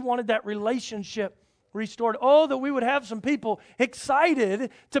 He wanted that relationship restored. Oh, that we would have some people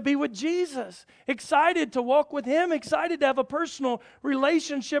excited to be with Jesus, excited to walk with him, excited to have a personal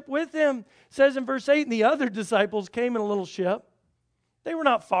relationship with him. It says in verse 8, and the other disciples came in a little ship. They were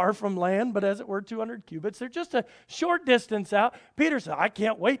not far from land, but as it were 200 cubits. They're just a short distance out. Peter said, I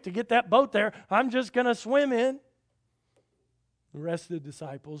can't wait to get that boat there. I'm just going to swim in. The rest of the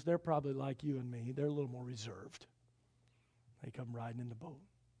disciples, they're probably like you and me. They're a little more reserved. They come riding in the boat.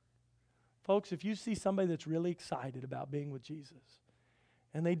 Folks, if you see somebody that's really excited about being with Jesus,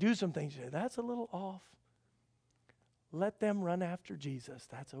 and they do some things, you say, that's a little off. Let them run after Jesus.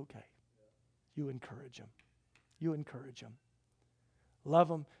 That's okay. You encourage them. You encourage them. Love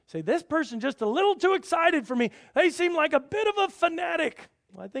them. Say, this person just a little too excited for me. They seem like a bit of a fanatic.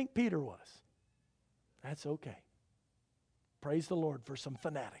 Well, I think Peter was. That's okay. Praise the Lord for some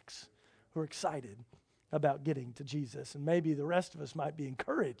fanatics who are excited about getting to Jesus. And maybe the rest of us might be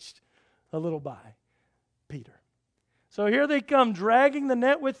encouraged a little by Peter. So here they come, dragging the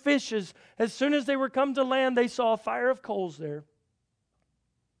net with fishes. As soon as they were come to land, they saw a fire of coals there,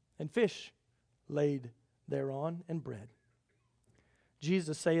 and fish laid thereon, and bread.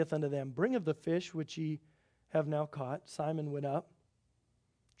 Jesus saith unto them, bring of the fish which ye have now caught. Simon went up,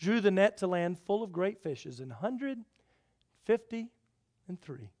 drew the net to land full of great fishes,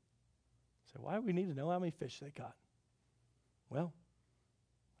 153. So why do we need to know how many fish they caught? Well,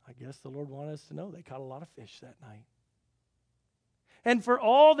 I guess the Lord wanted us to know they caught a lot of fish that night. And for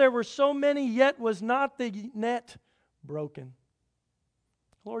all there were so many, yet was not the net broken.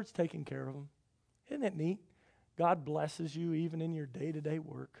 The Lord's taking care of them. Isn't it neat? God blesses you even in your day-to-day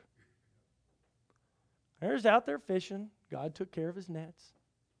work. There's out there fishing. God took care of his nets.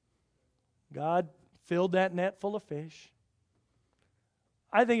 God filled that net full of fish.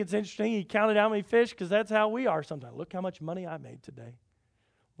 I think it's interesting. He counted how many fish because that's how we are sometimes. Look how much money I made today.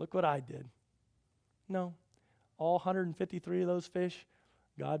 Look what I did. No. all 153 of those fish,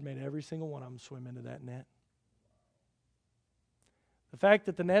 God made every single one of them swim into that net. The fact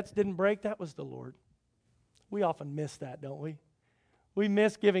that the nets didn't break, that was the Lord. We often miss that, don't we? We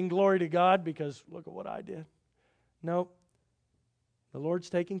miss giving glory to God because, look at what I did. Nope. The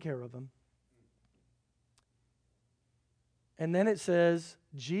Lord's taking care of them. And then it says,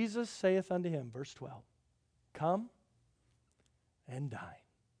 Jesus saith unto him, verse 12, come and dine.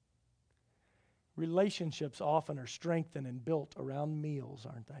 Relationships often are strengthened and built around meals,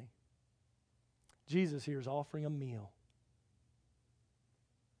 aren't they? Jesus here is offering a meal.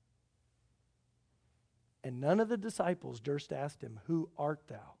 And none of the disciples durst ask him, who art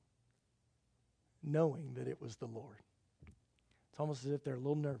thou? Knowing that it was the Lord. It's almost as if they're a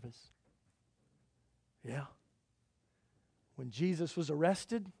little nervous. Yeah. When Jesus was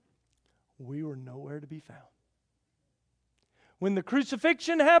arrested, we were nowhere to be found. When the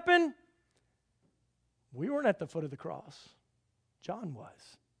crucifixion happened, we weren't at the foot of the cross. John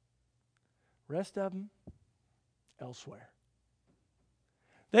was. Rest of them, elsewhere.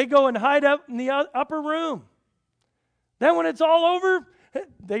 They go and hide up in the upper room. Then when it's all over,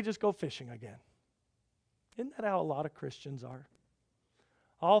 they just go fishing again. Isn't that how a lot of Christians are?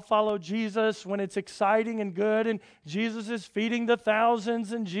 I'll follow Jesus when it's exciting and good, and Jesus is feeding the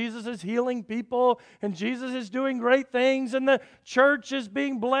thousands, and Jesus is healing people, and Jesus is doing great things, and the church is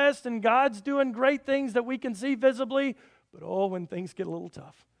being blessed, and God's doing great things that we can see visibly. But oh, when things get a little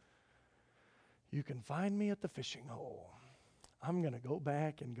tough, you can find me at the fishing hole. I'm going to go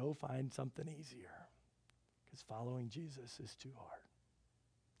back and go find something easier because following Jesus is too hard.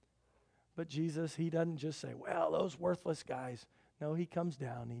 But Jesus, he doesn't just say, well, those worthless guys. No, he comes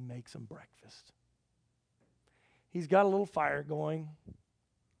down and he makes them breakfast. He's got a little fire going.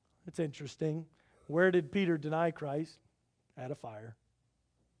 It's interesting. Where did Peter deny Christ? At a fire.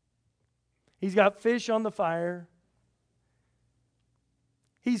 He's got fish on the fire.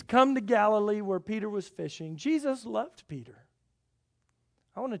 He's come to Galilee where Peter was fishing. Jesus loved Peter.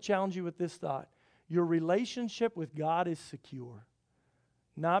 I want to challenge you with this thought. Your relationship with God is secure,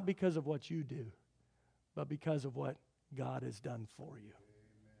 not because of what you do, but because of what God has done for you.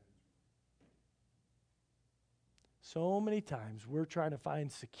 So many times we're trying to find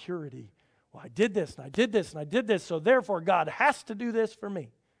security. Well, I did this, and I did this, and I did this, so therefore God has to do this for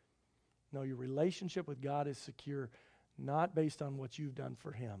me. No, your relationship with God is secure, not based on what you've done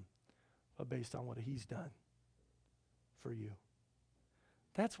for Him, but based on what He's done for you.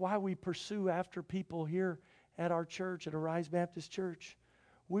 That's why we pursue after people here at our church, at Arise Baptist Church.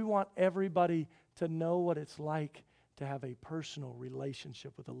 We want everybody to know what it's like to have a personal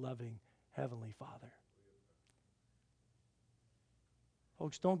relationship with a loving Heavenly Father.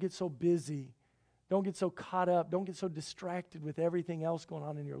 Folks, don't get so busy. Don't get so caught up. Don't get so distracted with everything else going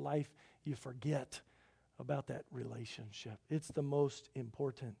on in your life. You forget about that relationship. It's the most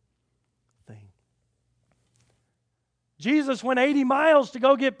important thing. Jesus went 80 miles to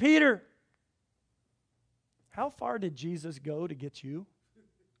go get Peter. How far did Jesus go to get you?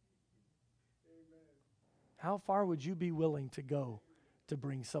 How far would you be willing to go to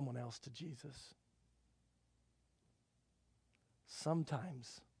bring someone else to Jesus?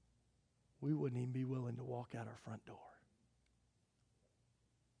 Sometimes we wouldn't even be willing to walk out our front door.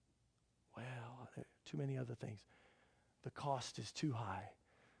 Well, too many other things. The cost is too high.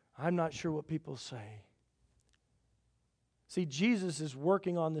 I'm not sure what people say. See, Jesus is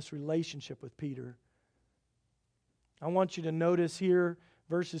working on this relationship with Peter. I want you to notice here,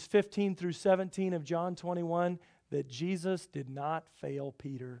 verses 15 through 17 of John 21, that Jesus did not fail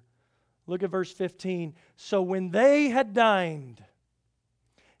Peter. Look at verse 15. So when they had dined,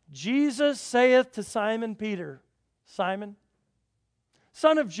 Jesus saith to Simon Peter, Simon,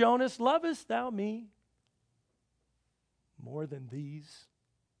 son of Jonas, lovest thou me more than these?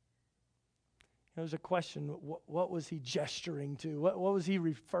 There's a question, what was he gesturing to? What was he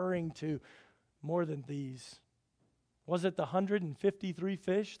referring to more than these? Was it the 153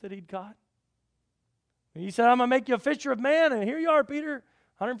 fish that he'd caught? He said, I'm going to make you a fisher of men, and here you are, Peter,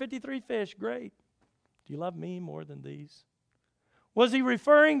 153 fish, great. Do you love me more than these? Was he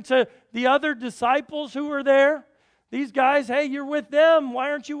referring to the other disciples who were there? These guys, hey, you're with them, why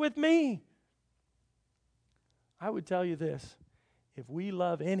aren't you with me? I would tell you this, if we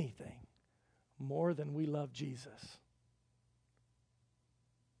love anything more than we love Jesus,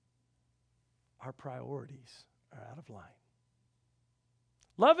 our priorities are out of line.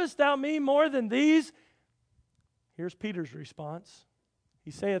 Lovest thou me more than these? Here's Peter's response.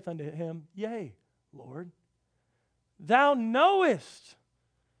 He saith unto him, Yea, Lord, thou knowest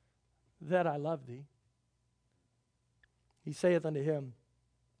that I love thee. He saith unto him,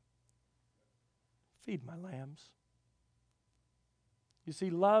 feed my lambs. You see,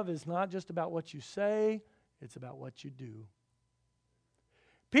 love is not just about what you say, it's about what you do.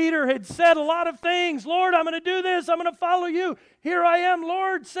 Peter had said a lot of things. Lord, I'm going to do this. I'm going to follow you. Here I am,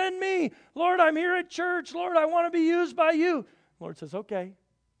 Lord, send me. Lord, I'm here at church. Lord, I want to be used by you. The Lord says, okay,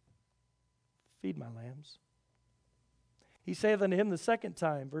 feed my lambs. He saith unto him the second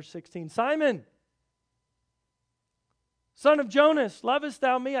time, verse 16, Simon, son of Jonas, lovest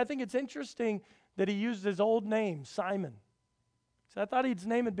thou me? I think it's interesting that he used his old name, Simon. So I thought his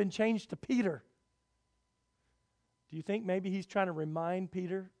name had been changed to Peter. Do you think maybe he's trying to remind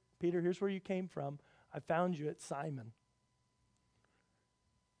Peter, Peter, here's where you came from. I found you at Simon.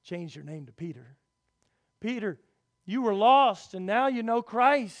 Change your name to Peter. Peter, you were lost and now you know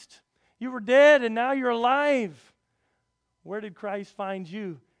Christ. You were dead and now you're alive. Where did Christ find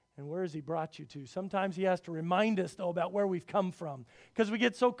you and where has he brought you to? Sometimes he has to remind us, though, about where we've come from, because we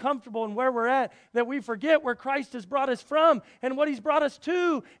get so comfortable in where we're at that we forget where Christ has brought us from and what he's brought us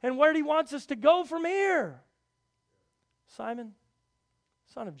to and where he wants us to go from here. Simon,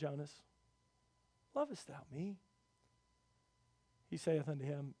 son of Jonas, lovest thou me? He saith unto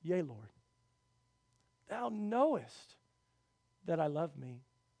him, Yea, Lord, thou knowest that I love me.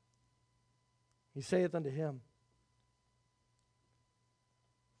 He saith unto him,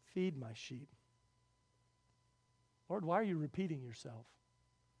 feed my sheep. Lord, why are you repeating yourself?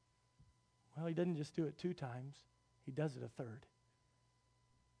 Well, he didn't just do it 2 times. He does it a third.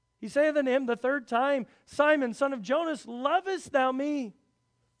 He saith unto him the third time, Simon, son of Jonas, lovest thou me?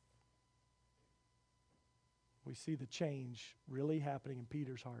 We see the change really happening in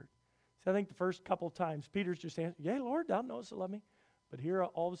Peter's heart. See, I think the first couple times, Peter's just answered, Yea, Lord, thou knowest that I love me. But here,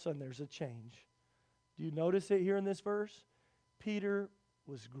 all of a sudden, there's a change. Do you notice it here in this verse? Peter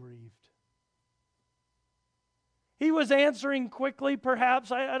was grieved. He was answering quickly,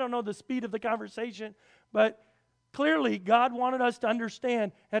 perhaps. I don't know the speed of the conversation, but clearly, God wanted us to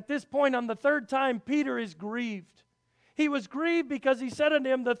understand at this point on the third time, Peter is grieved. He was grieved because he said unto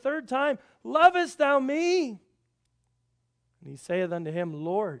him the third time, Lovest thou me? And he saith unto him,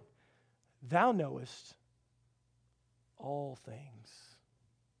 Lord, thou knowest all things.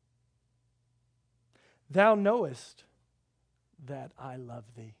 Thou knowest that I love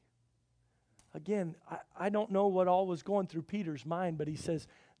thee. Again, I don't know what all was going through Peter's mind, but he says,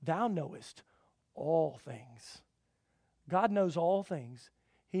 Thou knowest all things. God knows all things.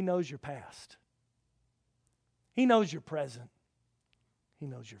 He knows your past. He knows your present. He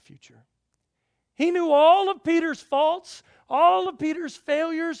knows your future. He knew all of Peter's faults, all of Peter's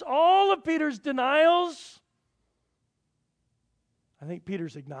failures, all of Peter's denials. I think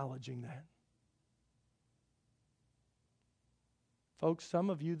Peter's acknowledging that. Folks, some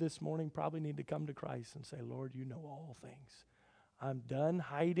of you this morning probably need to come to Christ and say, Lord, you know all things. I'm done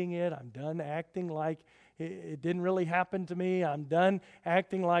hiding it. I'm done acting like it didn't really happen to me. I'm done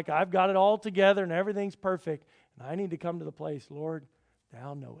acting like I've got it all together and everything's perfect. And I need to come to the place, Lord,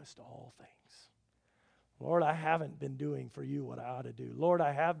 thou knowest all things. Lord, I haven't been doing for you what I ought to do. Lord,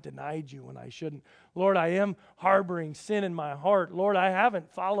 I have denied you when I shouldn't. Lord, I am harboring sin in my heart. Lord, I haven't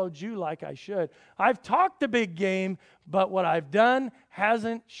followed you like I should. I've talked a big game, but what I've done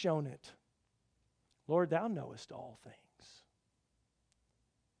hasn't shown it. Lord, thou knowest all things.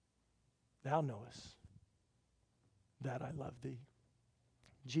 Thou knowest that I love thee.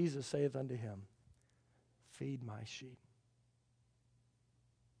 Jesus saith unto him, Feed my sheep.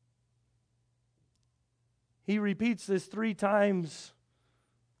 He repeats this 3 times,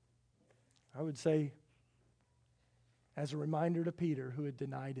 I would say, as a reminder to Peter, who had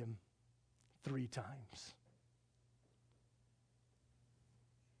denied him 3 times.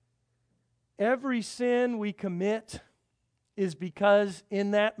 Every sin we commit is because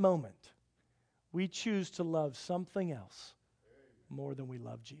in that moment we choose to love something else more than we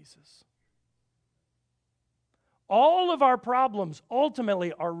love Jesus. All of our problems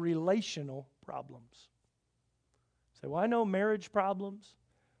ultimately are relational problems. Say, well, I know marriage problems,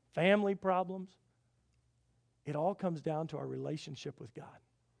 family problems. It all comes down to our relationship with God.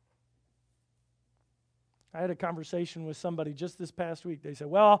 I had a conversation with somebody just this past week. They said,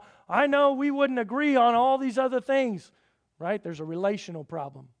 well, I know we wouldn't agree on all these other things, right? There's a relational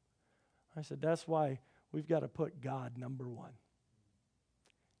problem. I said, that's why we've got to put God number 1.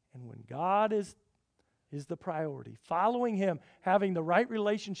 And when God is the priority, following Him, having the right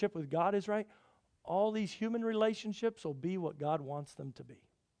relationship with God is right, all these human relationships will be what God wants them to be.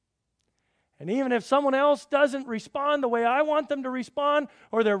 And even if someone else doesn't respond the way I want them to respond,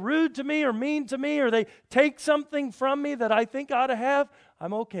 or they're rude to me or mean to me, or they take something from me that I think I ought to have,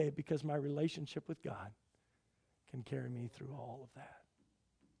 I'm okay because my relationship with God can carry me through all of that.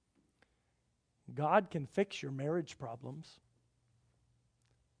 God can fix your marriage problems.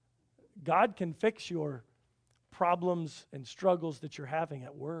 God can fix your problems and struggles that you're having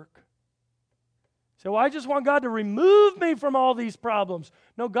at work. So I just want God to remove me from all these problems.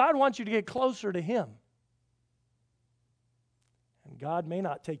 No, God wants you to get closer to Him. And God may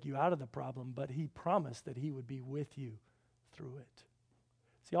not take you out of the problem, but He promised that He would be with you through it.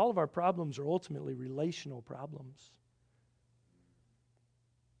 See, all of our problems are ultimately relational problems.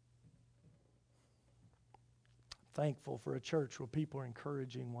 Thankful for a church where people are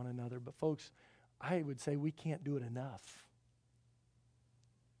encouraging one another. But folks, I would say we can't do it enough.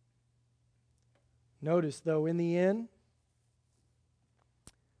 Notice, though, in the end,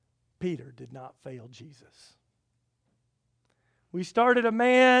 Peter did not fail Jesus. We started a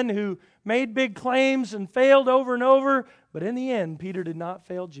man who made big claims and failed over and over, but in the end, Peter did not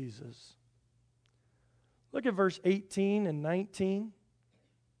fail Jesus. Look at verse 18 and 19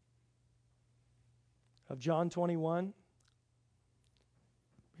 of John 21.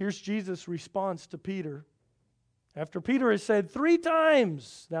 Here's Jesus' response to Peter. After Peter has said 3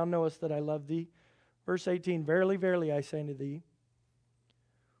 times, "Thou knowest that I love thee." Verse 18, "Verily, verily, I say unto thee,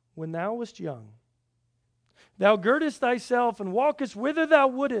 when thou wast young, thou girdest thyself and walkest whither thou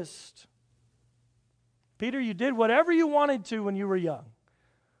wouldest." Peter, you did whatever you wanted to when you were young.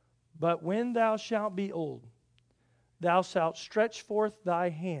 But when thou shalt be old, thou shalt stretch forth thy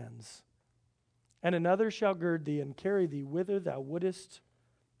hands, and another shall gird thee and carry thee whither thou wouldest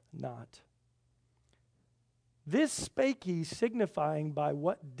not. This spake he, signifying by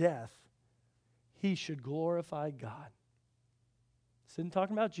what death he should glorify God. This isn't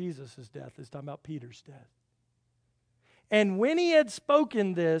talking about Jesus' death. It's talking about Peter's death. And when he had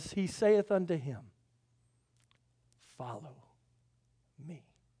spoken this, he saith unto him, "Follow me."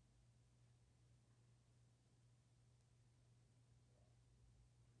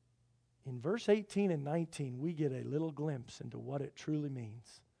 In verse 18 and 19, we get a little glimpse into what it truly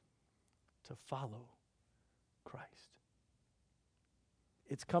means to follow Christ.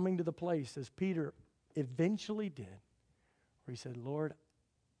 It's coming to the place, as Peter eventually did, where he said, "Lord,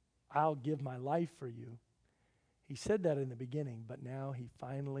 I'll give my life for you." He said that in the beginning, but now he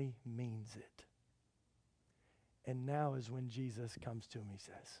finally means it. And now is when Jesus comes to him, he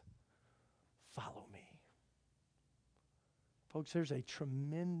says, "Follow me." Folks, there's a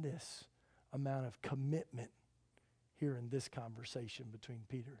tremendous amount of commitment here in this conversation between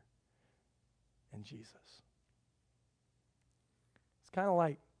Peter and Jesus. It's kind of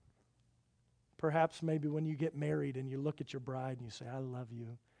like perhaps maybe when you get married and you look at your bride and you say, "I love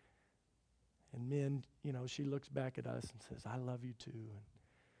you." And men, she looks back at us and says, "I love you too."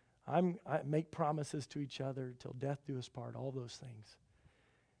 And I make promises to each other till death do us part, all those things.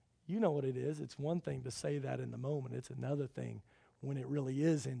 You know what it is. It's one thing to say that in the moment. It's another thing when it really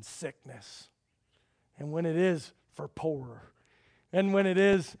is in sickness. And when it is for poor. And when it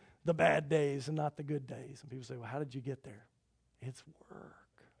is the bad days and not the good days. And people say, "Well, how did you get there?" It's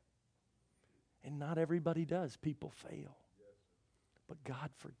work. And not everybody does. People fail. But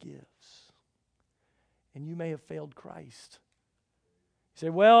God forgives. And you may have failed Christ. You say,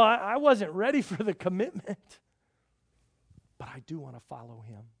 "Well, I wasn't ready for the commitment. But I do want to follow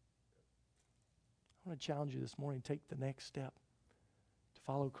Him." I want to challenge you this morning, take the next step to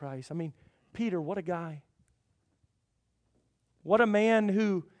follow Christ. I mean, Peter, what a guy. What a man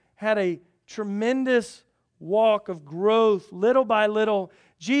who had a tremendous walk of growth, little by little.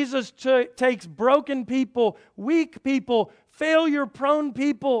 Jesus takes broken people, weak people, failure-prone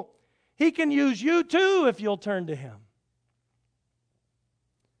people. He can use you too if you'll turn to Him.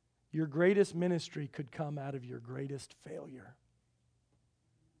 Your greatest ministry could come out of your greatest failure.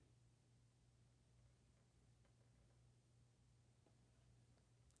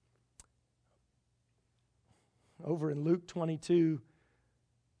 Over in Luke 22,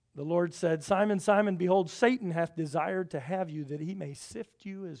 the Lord said, "Simon, Simon, behold, Satan hath desired to have you, that he may sift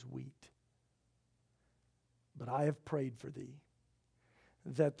you as wheat. But I have prayed for thee,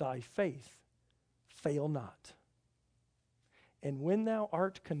 that thy faith fail not. And when thou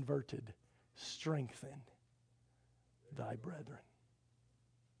art converted, strengthen thy brethren."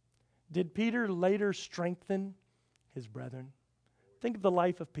 Did Peter later strengthen his brethren? Think of the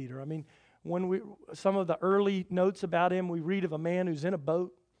life of Peter. I mean, some of the early notes about him, we read of a man who's in a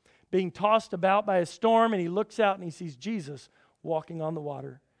boat being tossed about by a storm, and he looks out and he sees Jesus walking on the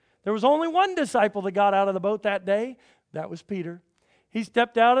water. There was only one disciple that got out of the boat that day. That was Peter. He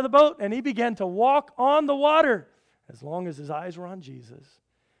stepped out of the boat and he began to walk on the water as long as his eyes were on Jesus.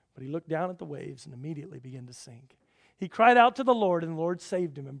 But he looked down at the waves and immediately began to sink. He cried out to the Lord, and the Lord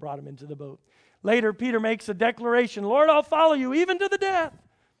saved him and brought him into the boat. Later, Peter makes a declaration, "Lord, I'll follow you even to the death."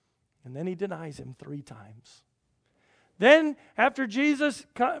 And then he denies him 3 times. Then, after Jesus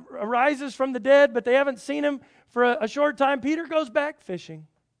arises from the dead, but they haven't seen him for a short time, Peter goes back fishing.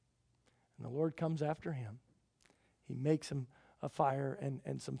 And the Lord comes after him. He makes him a fire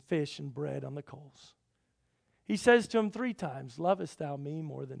and some fish and bread on the coals. He says to him 3 times, "Lovest thou me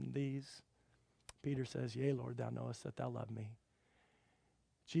more than these?" Peter says, "Yea, Lord, thou knowest that thou love me."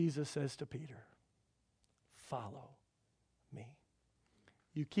 Jesus says to Peter, "Follow me."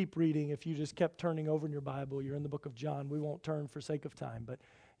 You keep reading. If you just kept turning over in your Bible, you're in the book of John. We won't turn for sake of time, but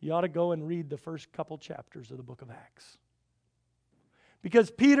you ought to go and read the first couple chapters of the book of Acts.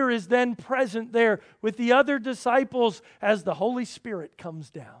 Because Peter is then present there with the other disciples as the Holy Spirit comes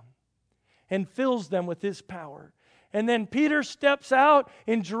down and fills them with His power. And then Peter steps out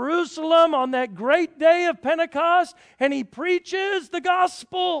in Jerusalem on that great day of Pentecost and he preaches the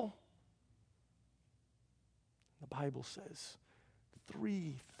gospel. The Bible says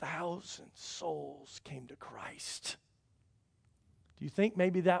 3,000 souls came to Christ. Do you think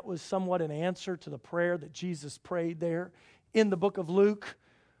maybe that was somewhat an answer to the prayer that Jesus prayed there in the book of Luke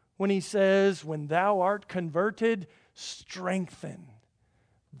when He says, "When thou art converted, strengthen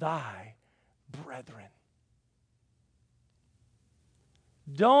thy brethren"?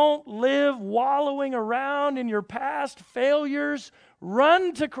 Don't live wallowing around in your past failures.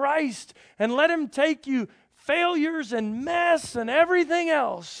 Run to Christ and let Him take you failures and mess and everything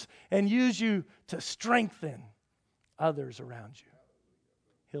else and use you to strengthen others around you.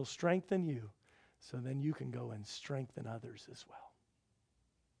 He'll strengthen you so then you can go and strengthen others as well.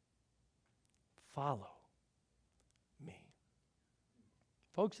 Follow me.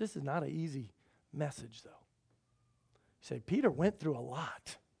 Folks, this is not an easy message, though. You say, Peter went through a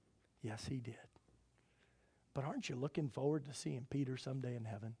lot. Yes, he did. But aren't you looking forward to seeing Peter someday in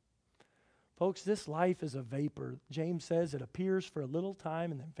heaven? Folks, this life is a vapor. James says it appears for a little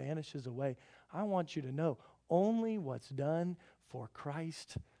time and then vanishes away. I want you to know, only what's done for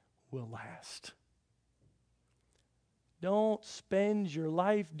Christ will last. Don't spend your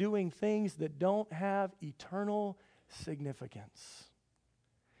life doing things that don't have eternal significance.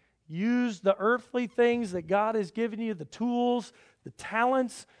 Use the earthly things that God has given you, the tools, the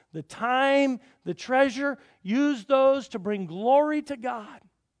talents, the time, the treasure. Use those to bring glory to God.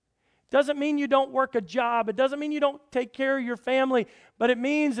 Doesn't mean you don't work a job. It doesn't mean you don't take care of your family. But it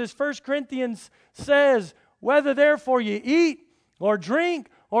means, as 1 Corinthians says, whether therefore you eat or drink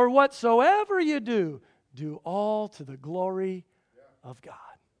or whatsoever you do, do all to the glory of God.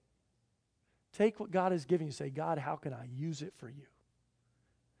 Take what God has given you. Say, God, how can I use it for you?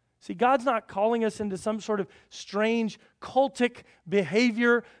 See, God's not calling us into some sort of strange cultic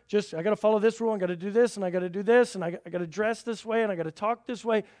behavior. Just, I got to follow this rule, I got to do this, and I got to do this, and I got to dress this way, and I got to talk this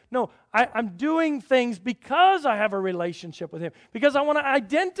way. No, I'm doing things because I have a relationship with Him, because I want to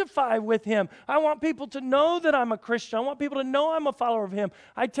identify with Him. I want people to know that I'm a Christian. I want people to know I'm a follower of Him.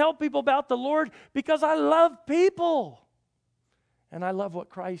 I tell people about the Lord because I love people, and I love what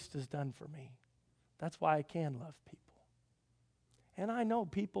Christ has done for me. That's why I can love people. And I know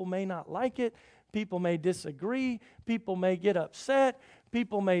people may not like it. People may disagree. People may get upset.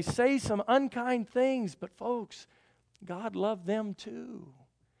 People may say some unkind things. But folks, God loved them too.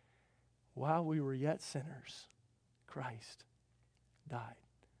 While we were yet sinners, Christ died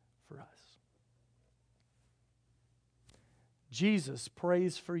for us. Jesus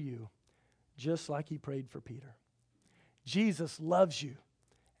prays for you just like He prayed for Peter. Jesus loves you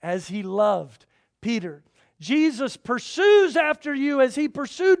as He loved Peter. Jesus pursues after you as He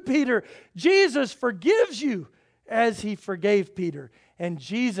pursued Peter. Jesus forgives you as He forgave Peter. And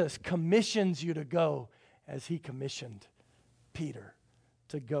Jesus commissions you to go as He commissioned Peter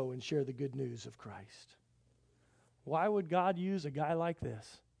to go and share the good news of Christ. Why would God use a guy like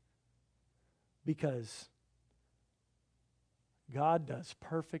this? Because God does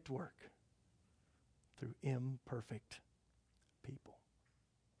perfect work through imperfect people.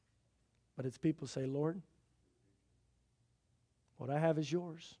 But it's people say, Lord, what I have is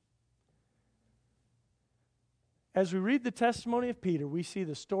yours. As we read the testimony of Peter, we see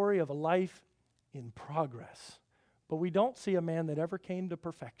the story of a life in progress. But we don't see a man that ever came to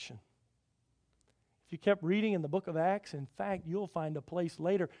perfection. If you kept reading in the book of Acts, in fact, you'll find a place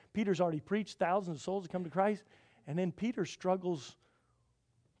later. Peter's already preached, thousands of souls have come to Christ. And then Peter struggles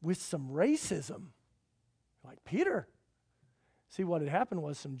with some racism. Like, Peter. See, what had happened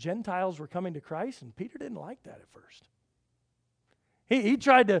was some Gentiles were coming to Christ, and Peter didn't like that at first. He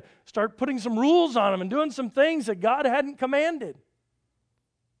tried to start putting some rules on them and doing some things that God hadn't commanded.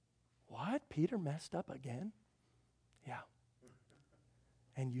 What? Peter messed up again? Yeah.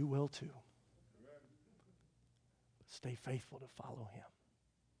 And you will too. Stay faithful to follow Him.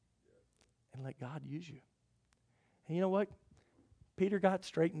 and let God use you. And you know what? Peter got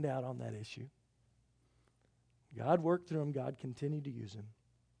straightened out on that issue. God worked through him. God continued to use him.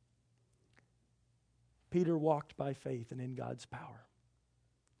 Peter walked by faith and in God's power.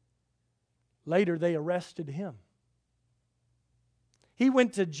 Later, they arrested him. He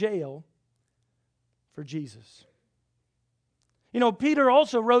went to jail for Jesus. You know, Peter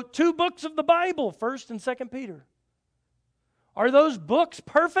also wrote 2 books of the Bible, 1st and 2nd Peter. Are those books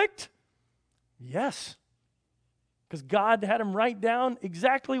perfect? Yes. Because God had him write down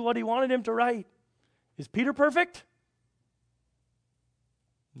exactly what he wanted him to write. Is Peter perfect?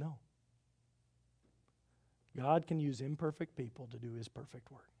 No. God can use imperfect people to do his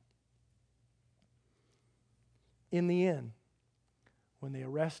perfect work. In the end, when they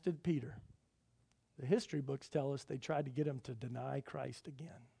arrested Peter, the history books tell us they tried to get him to deny Christ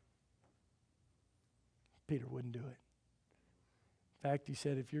again. Peter wouldn't do it. In fact, he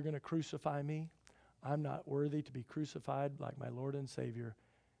said, if you're going to crucify me, I'm not worthy to be crucified like my Lord and Savior.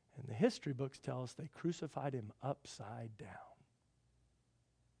 And the history books tell us they crucified him upside down.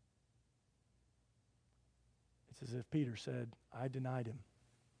 It's as if Peter said, I denied him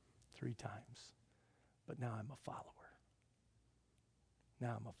 3 times, but now I'm a follower.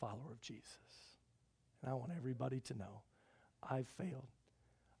 Now I'm a follower of Jesus. And I want everybody to know I've failed.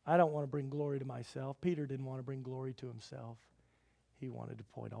 I don't want to bring glory to myself. Peter didn't want to bring glory to himself. He wanted to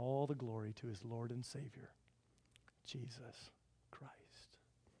point all the glory to his Lord and Savior, Jesus Christ.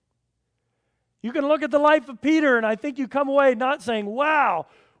 You can look at the life of Peter, and I think you come away not saying, wow,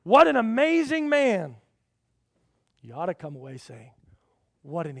 what an amazing man. You ought to come away saying,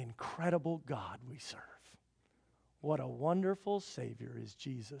 what an incredible God we serve. What a wonderful Savior is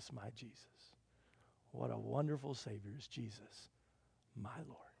Jesus, my Jesus. What a wonderful Savior is Jesus, my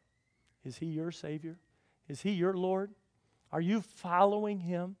Lord. Is he your Savior? Is he your Lord? Are you following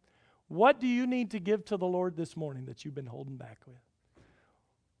him? What do you need to give to the Lord this morning that you've been holding back with?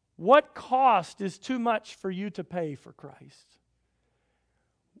 What cost is too much for you to pay for Christ?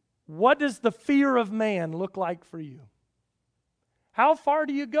 What does the fear of man look like for you? How far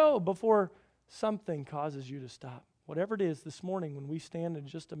do you go before something causes you to stop? Whatever it is, this morning when we stand in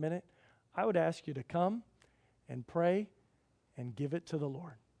just a minute, I would ask you to come and pray and give it to the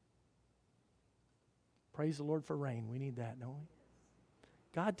Lord. Praise the Lord for rain. We need that, don't we?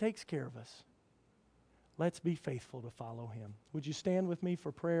 God takes care of us. Let's be faithful to follow him. Would you stand with me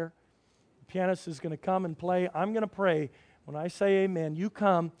for prayer? The pianist is going to come and play. I'm going to pray. When I say amen, you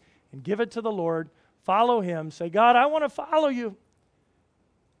come and give it to the Lord. Follow him. Say, God, I want to follow you.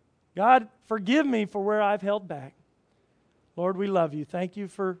 God, forgive me for where I've held back. Lord, we love you. Thank you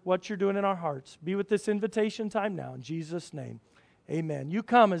for what you're doing in our hearts. Be with this invitation time now. In Jesus' name, amen. You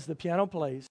come as the piano plays.